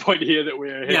similar viewpoint here that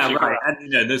we're right. And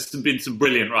there's been some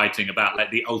brilliant writing about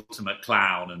like the ultimate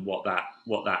clown and what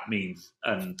that means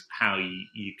and how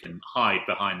you can hide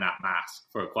behind that mask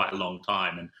for quite a long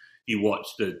time. And you watch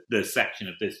the section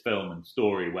of this film and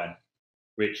story when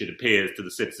Richard appears to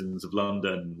the citizens of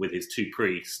London with his two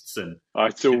priests, and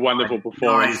it's a wonderful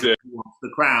performance. The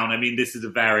crown. I mean, this is a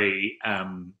very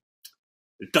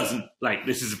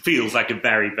feels like a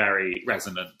very, very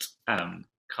resonant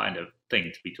kind of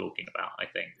thing to be talking about, I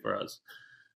think, for us.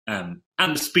 And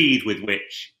the speed with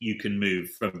which you can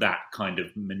move from that kind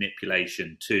of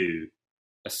manipulation to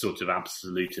a sort of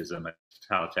absolutism and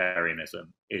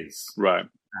totalitarianism is really,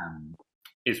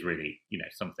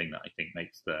 something that I think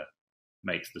makes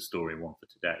the story one for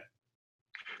today.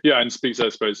 Yeah, and speaks, I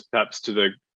suppose, perhaps to the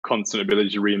constant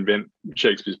ability to reinvent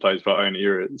Shakespeare's plays for our own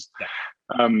eras. Yeah.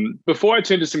 Before I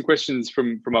turn to some questions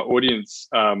from our audience,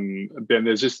 Ben,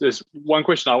 there's one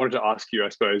question I wanted to ask you, I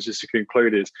suppose, just to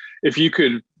conclude is, if you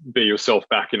could be yourself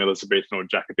back in Elizabethan or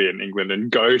Jacobean England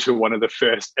and go to one of the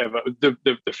first ever, the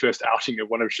first outing of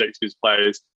one of Shakespeare's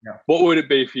plays, what would it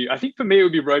be for you? I think for me it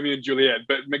would be Romeo and Juliet,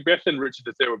 but Macbeth and Richard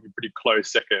III would be pretty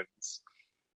close seconds.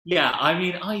 Yeah, I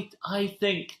mean, I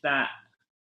think that,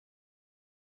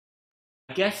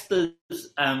 I guess there's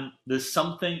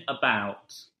something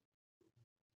about,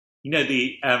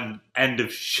 the end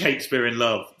of Shakespeare in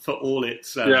Love, for all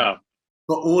its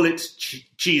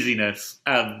cheesiness,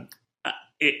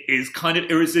 it is kind of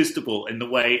irresistible in the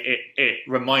way it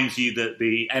reminds you that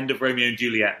the end of Romeo and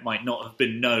Juliet might not have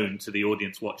been known to the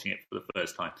audience watching it for the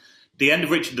first time. The end of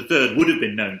Richard III would have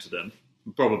been known to them,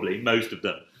 probably most of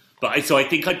them. But so I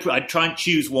think I'd try and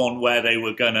choose one where they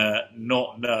were gonna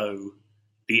not know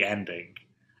the ending.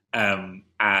 And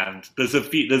there's a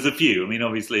few. I mean,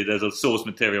 obviously, there's a source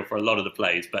material for a lot of the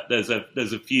plays, but there's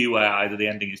a few where either the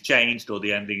ending is changed or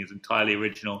the ending is entirely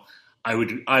original. I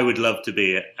would love to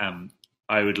be at the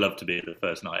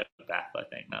first night of Macbeth. I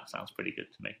think that sounds pretty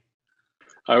good to me.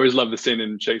 I always love the scene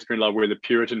in Shakespeare in Love where the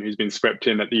Puritan who's been swept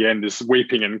in at the end is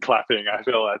weeping and clapping. I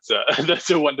feel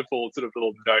that's a wonderful sort of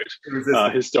little note,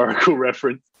 historical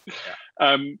reference. Yeah.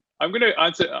 I'm going to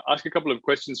ask a couple of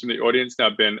questions from the audience now,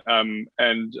 Ben. And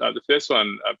the first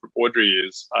one from Audrey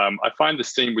is, I find the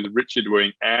scene with Richard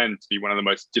wooing Anne to be one of the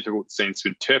most difficult scenes to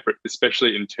interpret,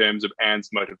 especially in terms of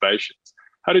Anne's motivations.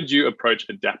 How did you approach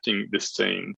adapting this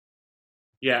scene?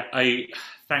 Yeah,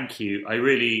 thank you. I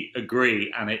really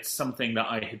agree. And it's something that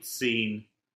I had seen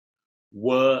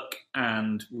work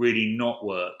and really not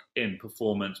work in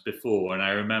performance before. And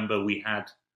I remember we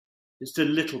had just a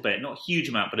little bit, not a huge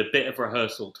amount, but a bit of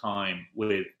rehearsal time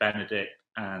with Benedict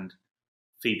and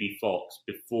Phoebe Fox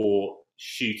before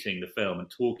shooting the film and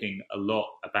talking a lot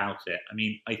about it. I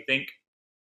mean, I think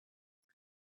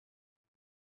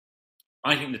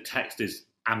the text is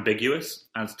ambiguous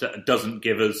as to doesn't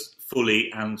give us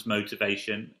fully Anne's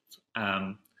motivation.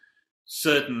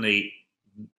 Certainly,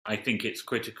 I think it's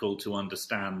critical to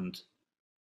understand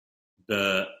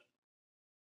the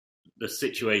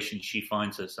situation she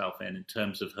finds herself in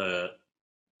terms of her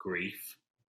grief,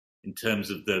 in terms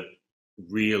of the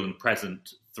real and present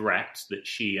threat that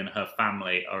she and her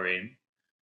family are in.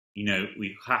 You know,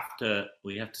 we have to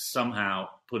somehow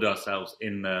put ourselves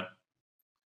in a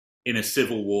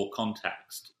civil war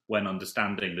context when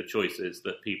understanding the choices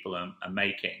that people are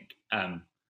making.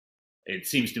 It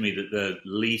seems to me that the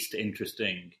least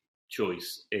interesting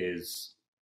choice is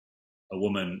a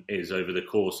woman is over the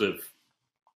course of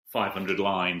 500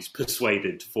 lines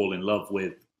persuaded to fall in love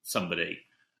with somebody.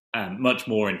 Much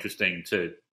more interesting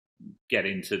to get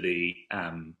into the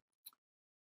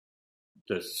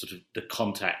sort of the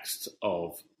context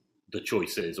of the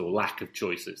choices or lack of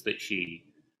choices that she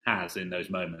has in those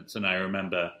moments. And I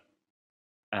remember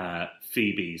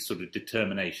Phoebe's sort of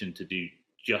determination to do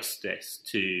justice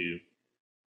to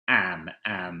Anne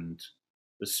and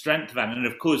the strength of Anne. And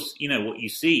of course, you know, what you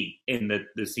see in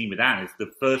the scene with Anne is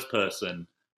the first person,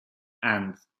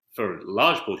 and for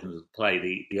large portions of the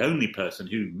play, the only person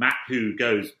who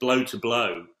goes blow to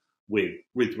blow with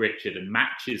Richard and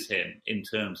matches him in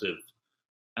terms of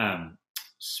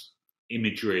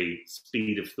imagery,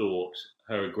 speed of thought,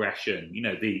 her aggression. You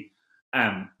know,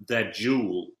 their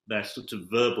duel, their sort of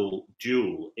verbal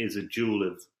duel, is a duel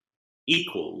of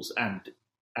equals, and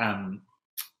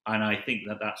I think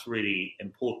that that's really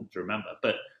important to remember.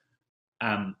 But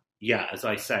yeah, as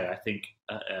I say, I think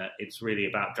it's really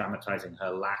about dramatizing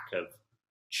her lack of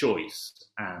choice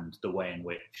and the way in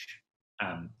which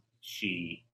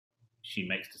she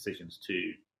makes decisions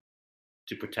to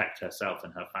protect herself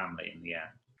and her family in the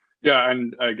end. Yeah,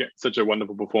 and again, such a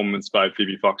wonderful performance by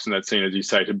Phoebe Fox in that scene, as you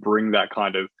say, to bring that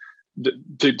kind of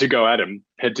to go at him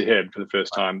head to head for the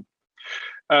first time.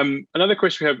 Another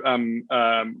question we have,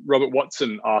 Robert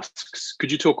Watson asks,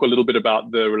 could you talk a little bit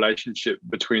about the relationship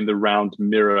between the round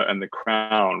mirror and the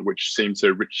crown, which seems so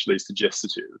richly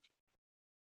suggestive?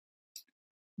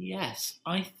 Yes,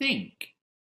 I think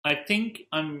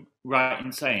I'm right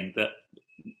in saying that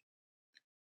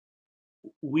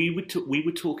we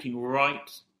were talking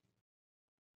right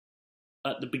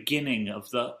at the beginning of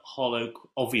the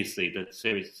obviously the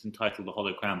series is entitled The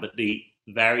Hollow Crown, but the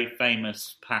very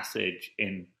famous passage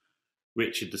in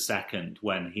Richard II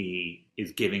when he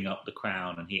is giving up the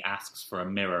crown and he asks for a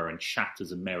mirror and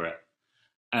shatters a mirror.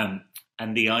 And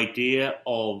the idea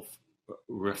of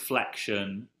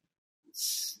reflection,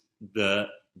 the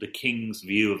king's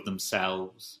view of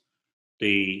themselves,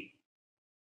 the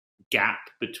gap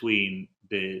between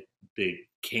the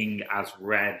king as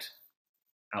read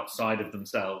outside of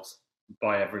themselves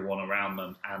by everyone around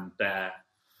them and their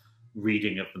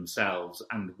reading of themselves,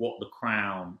 and what the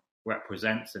crown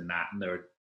represents in that. And there are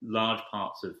large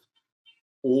parts of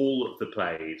all of the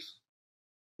plays.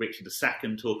 Richard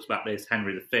II talks about this,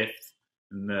 Henry V,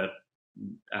 and the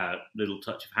little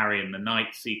touch of Harry and the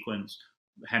Knight sequence.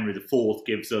 Henry IV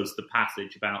gives us the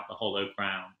passage about the hollow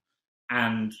crown.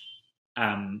 And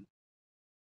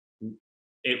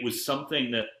it was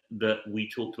something that we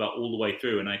talked about all the way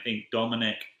through. And I think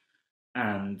Dominic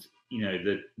and, you know,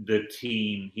 the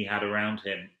team he had around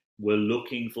him were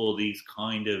looking for these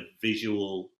kind of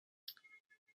visual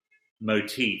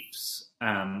motifs.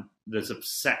 There's a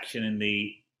section in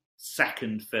the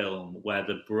second film where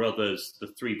the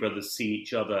three brothers see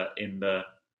each other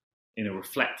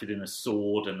reflected in a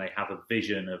sword, and they have a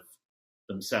vision of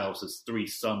themselves as three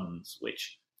sons,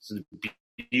 which is a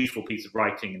beautiful piece of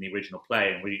writing in the original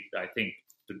play. And I think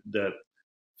the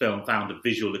film found a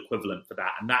visual equivalent for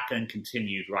that, and that then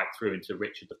continued right through into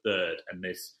Richard III and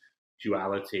this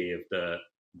duality of the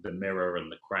mirror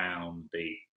and the crown.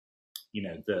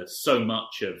 So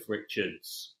much of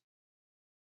Richard's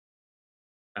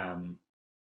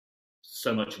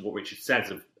so much of what Richard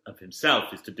says of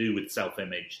himself is to do with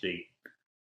self-image, the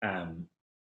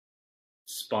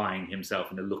spying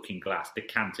himself in a looking glass,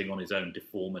 decanting on his own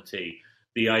deformity,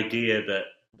 the idea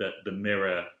that the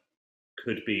mirror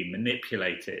could be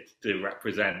manipulated to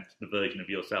represent the version of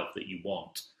yourself that you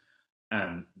want,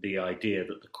 and the idea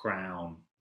that the crown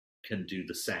can do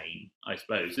the same, I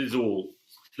suppose. There's all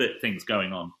things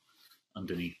going on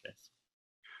underneath this.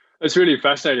 It's really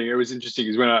fascinating. It was interesting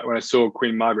because when I saw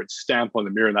Queen Margaret's stamp on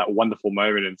the mirror in that wonderful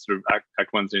moment in sort of Act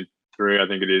 1, Scene 3, I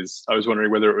think it is, I was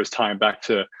wondering whether it was tying back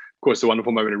to, of course, the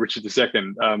wonderful moment in Richard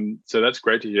II. So that's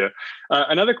great to hear.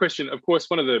 Another question, of course,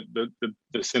 one of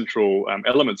the central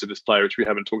elements of this play, which we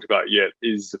haven't talked about yet,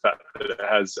 is the fact that it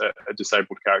has a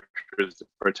disabled character as the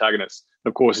protagonist.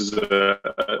 Of course, is a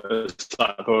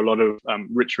site for a lot of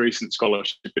rich recent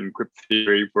scholarship in crypt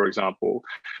theory, for example.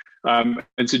 And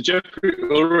so Jeffrey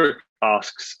Ulrich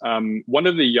asks, one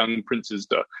of the young princes,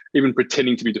 even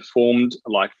pretending to be deformed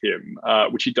like him,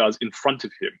 which he does in front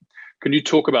of him. Can you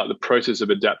talk about the process of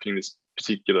adapting this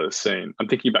particular scene? I'm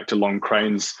thinking back to Long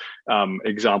Crane's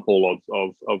example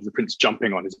of the prince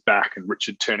jumping on his back and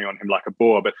Richard turning on him like a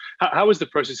boar. But how was the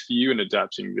process for you in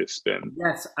adapting this, Ben?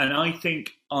 Yes, and I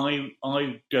think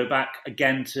I go back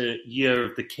again to Year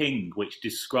of the King, which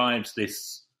describes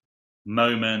this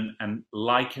moment and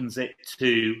likens it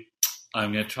to,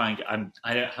 I'm going to try and get,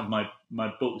 I don't have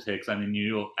my books here because I'm in New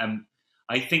York.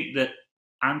 I think that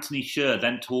Anthony Sher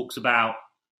then talks about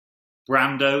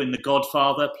Brando in The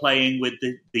Godfather playing with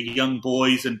the young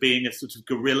boys and being a sort of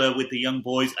gorilla with the young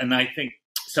boys. And I think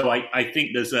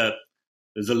there's a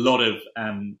lot of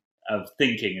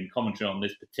thinking and commentary on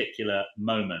this particular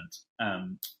moment.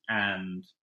 And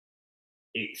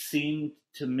it seemed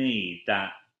to me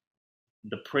that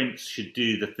the prince should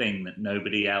do the thing that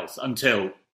nobody else,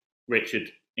 until Richard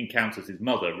encounters his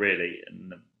mother, really,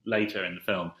 and later in the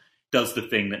film, does the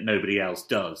thing that nobody else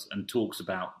does and talks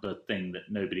about the thing that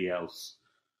nobody else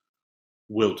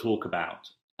will talk about.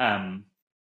 I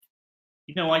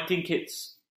think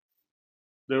it's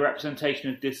the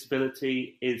representation of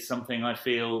disability is something I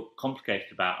feel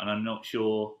complicated about, and I'm not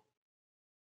sure.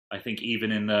 I think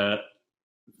even in the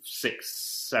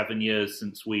 6-7 years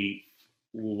since we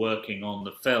were working on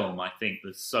the film, I think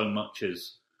there's so much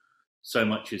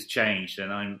has changed,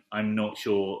 and I'm not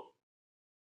sure.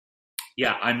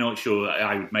 Yeah, I'm not sure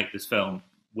I would make this film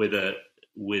with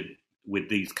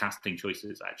these casting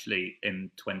choices actually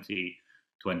in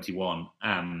 2021.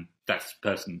 That's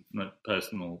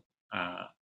personal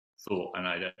thought, and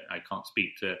I can't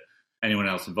speak to anyone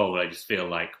else involved. I just feel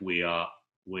like we are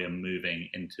moving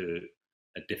into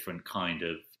a different kind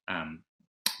of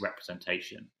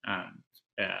representation, and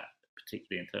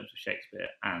particularly in terms of Shakespeare.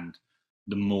 And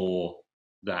the more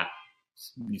that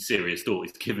serious thought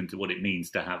is given to what it means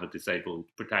to have a disabled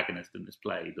protagonist in this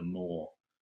play, the more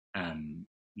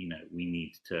we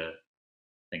need to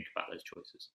think about those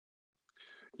choices.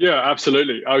 Yeah,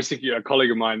 absolutely. I was thinking a colleague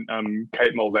of mine,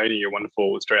 Kate Mulvaney, a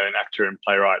wonderful Australian actor and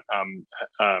playwright,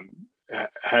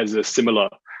 has a similar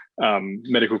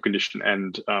medical condition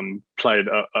and played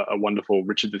a wonderful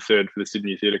Richard III for the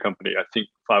Sydney Theatre Company, I think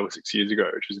 5 or 6 years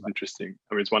ago, which was interesting.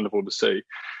 I mean, it's wonderful to see.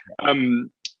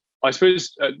 I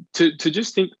suppose to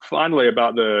just think finally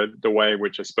about the way in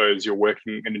which I suppose you're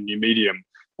working in a new medium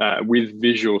with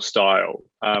visual style.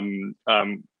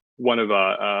 One of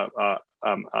our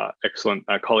excellent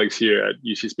colleagues here at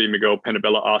UCSB, Miguel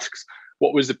Penabella, asks,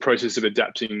 what was the process of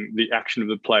adapting the action of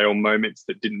the play or moments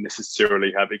that didn't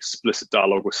necessarily have explicit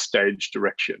dialogue or stage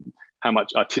direction? How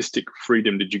much artistic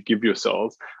freedom did you give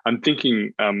yourselves? I'm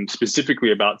thinking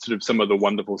specifically about sort of some of the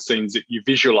wonderful scenes that you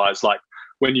visualize, like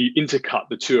when you intercut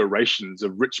the two orations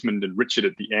of Richmond and Richard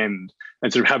at the end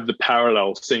and sort of have the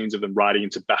parallel scenes of them riding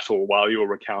into battle while you're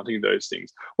recounting those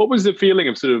things. What was the feeling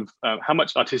of sort of how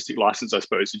much artistic license, I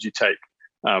suppose, did you take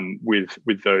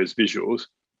with those visuals?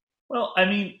 Well, I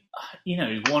mean,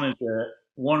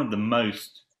 one of the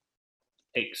most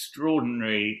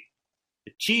extraordinary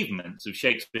achievements of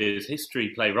Shakespeare's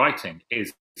history playwriting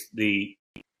is the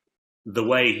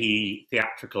way he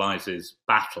theatricalizes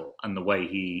battle and the way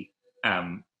he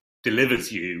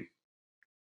delivers you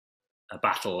a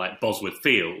battle like Bosworth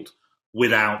Field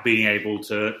without being able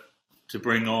to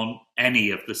bring on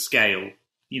any of the scale,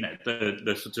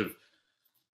 the sort of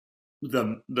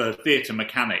the theatre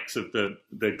mechanics of the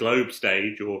Globe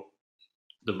stage or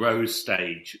the Rose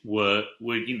stage were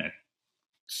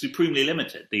supremely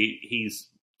limited. He's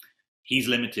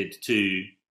limited to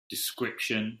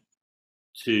description,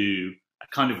 to a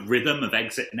kind of rhythm of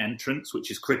exit and entrance,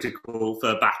 which is critical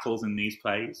for battles in these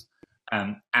plays.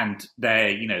 And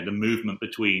there, the movement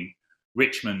between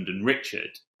Richmond and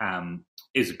Richard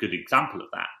is a good example of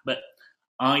that. But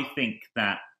I think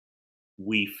that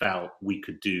we felt we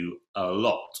could do a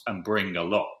lot and bring a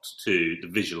lot to the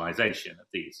visualization of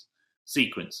these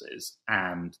sequences,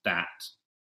 and that,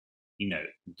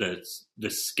 the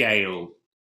scale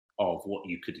of what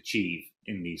you could achieve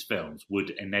in these films would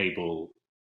enable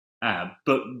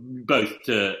but both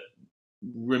to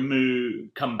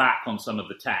come back on some of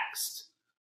the text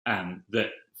that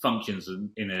functions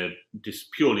in a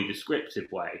purely descriptive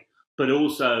way, but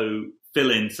also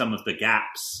fill in some of the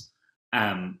gaps,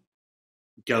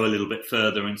 go a little bit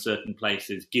further in certain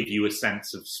places, give you a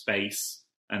sense of space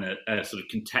and a sort of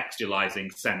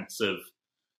contextualizing sense of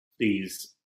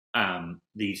these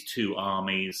two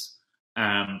armies.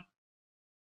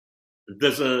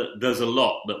 There's a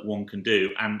lot that one can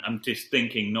do, and I'm just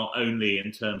thinking not only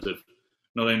in terms of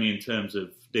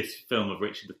this film of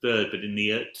Richard III, but in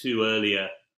the two earlier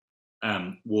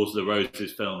Wars of the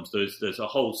Roses films, there's a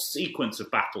whole sequence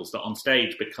of battles that on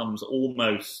stage becomes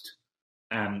almost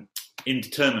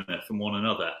indeterminate from one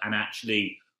another. And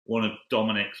actually, one of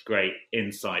Dominic's great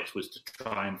insights was to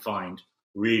try and find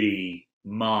really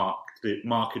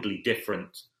markedly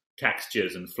different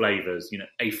textures and flavors. You know,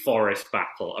 a forest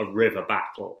battle, a river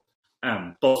battle.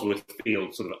 Bosworth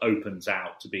Field sort of opens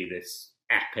out to be this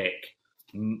epic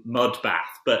mud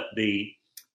bath, but the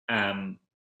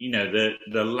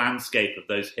landscape of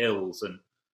those hills and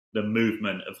the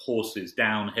movement of horses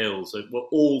down hills were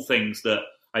all things that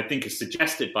I think are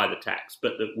suggested by the text,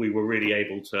 but that we were really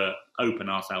able to open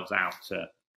ourselves out to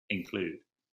include.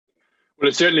 Well,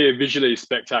 it's certainly a visually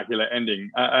spectacular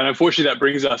ending. And unfortunately, that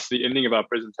brings us to the ending of our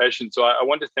presentation. So I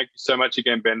want to thank you so much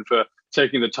again, Ben, for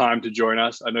taking the time to join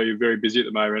us. I know you're very busy at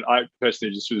the moment. I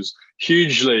personally just was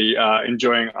hugely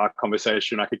enjoying our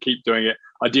conversation. I could keep doing it,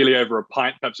 ideally over a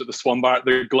pint, perhaps at the Swan Bar at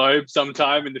the Globe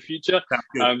sometime in the future.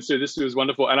 So this was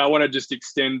wonderful. And I want to just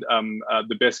extend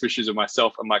the best wishes of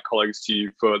myself and my colleagues to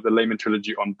you for the Lehman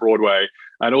Trilogy on Broadway,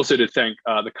 and also to thank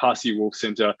the Kasi Wolf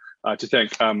Center, to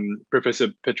thank Professor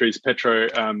Patrice Petro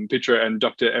and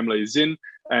Dr. Emily Zinn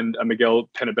and Miguel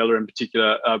Penabella in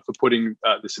particular for putting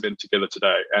this event together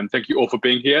today. And thank you all for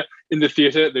being here. In the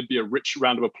theatre, there'd be a rich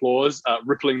round of applause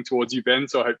rippling towards you, Ben,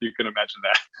 so I hope you can imagine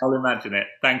that. I'll imagine it.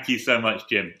 Thank you so much,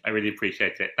 Jim. I really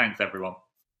appreciate it. Thanks, everyone.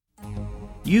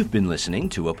 You've been listening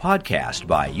to a podcast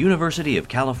by University of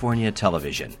California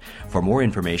Television. For more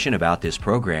information about this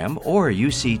program or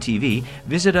UCTV,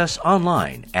 visit us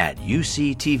online at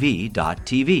uctv.tv.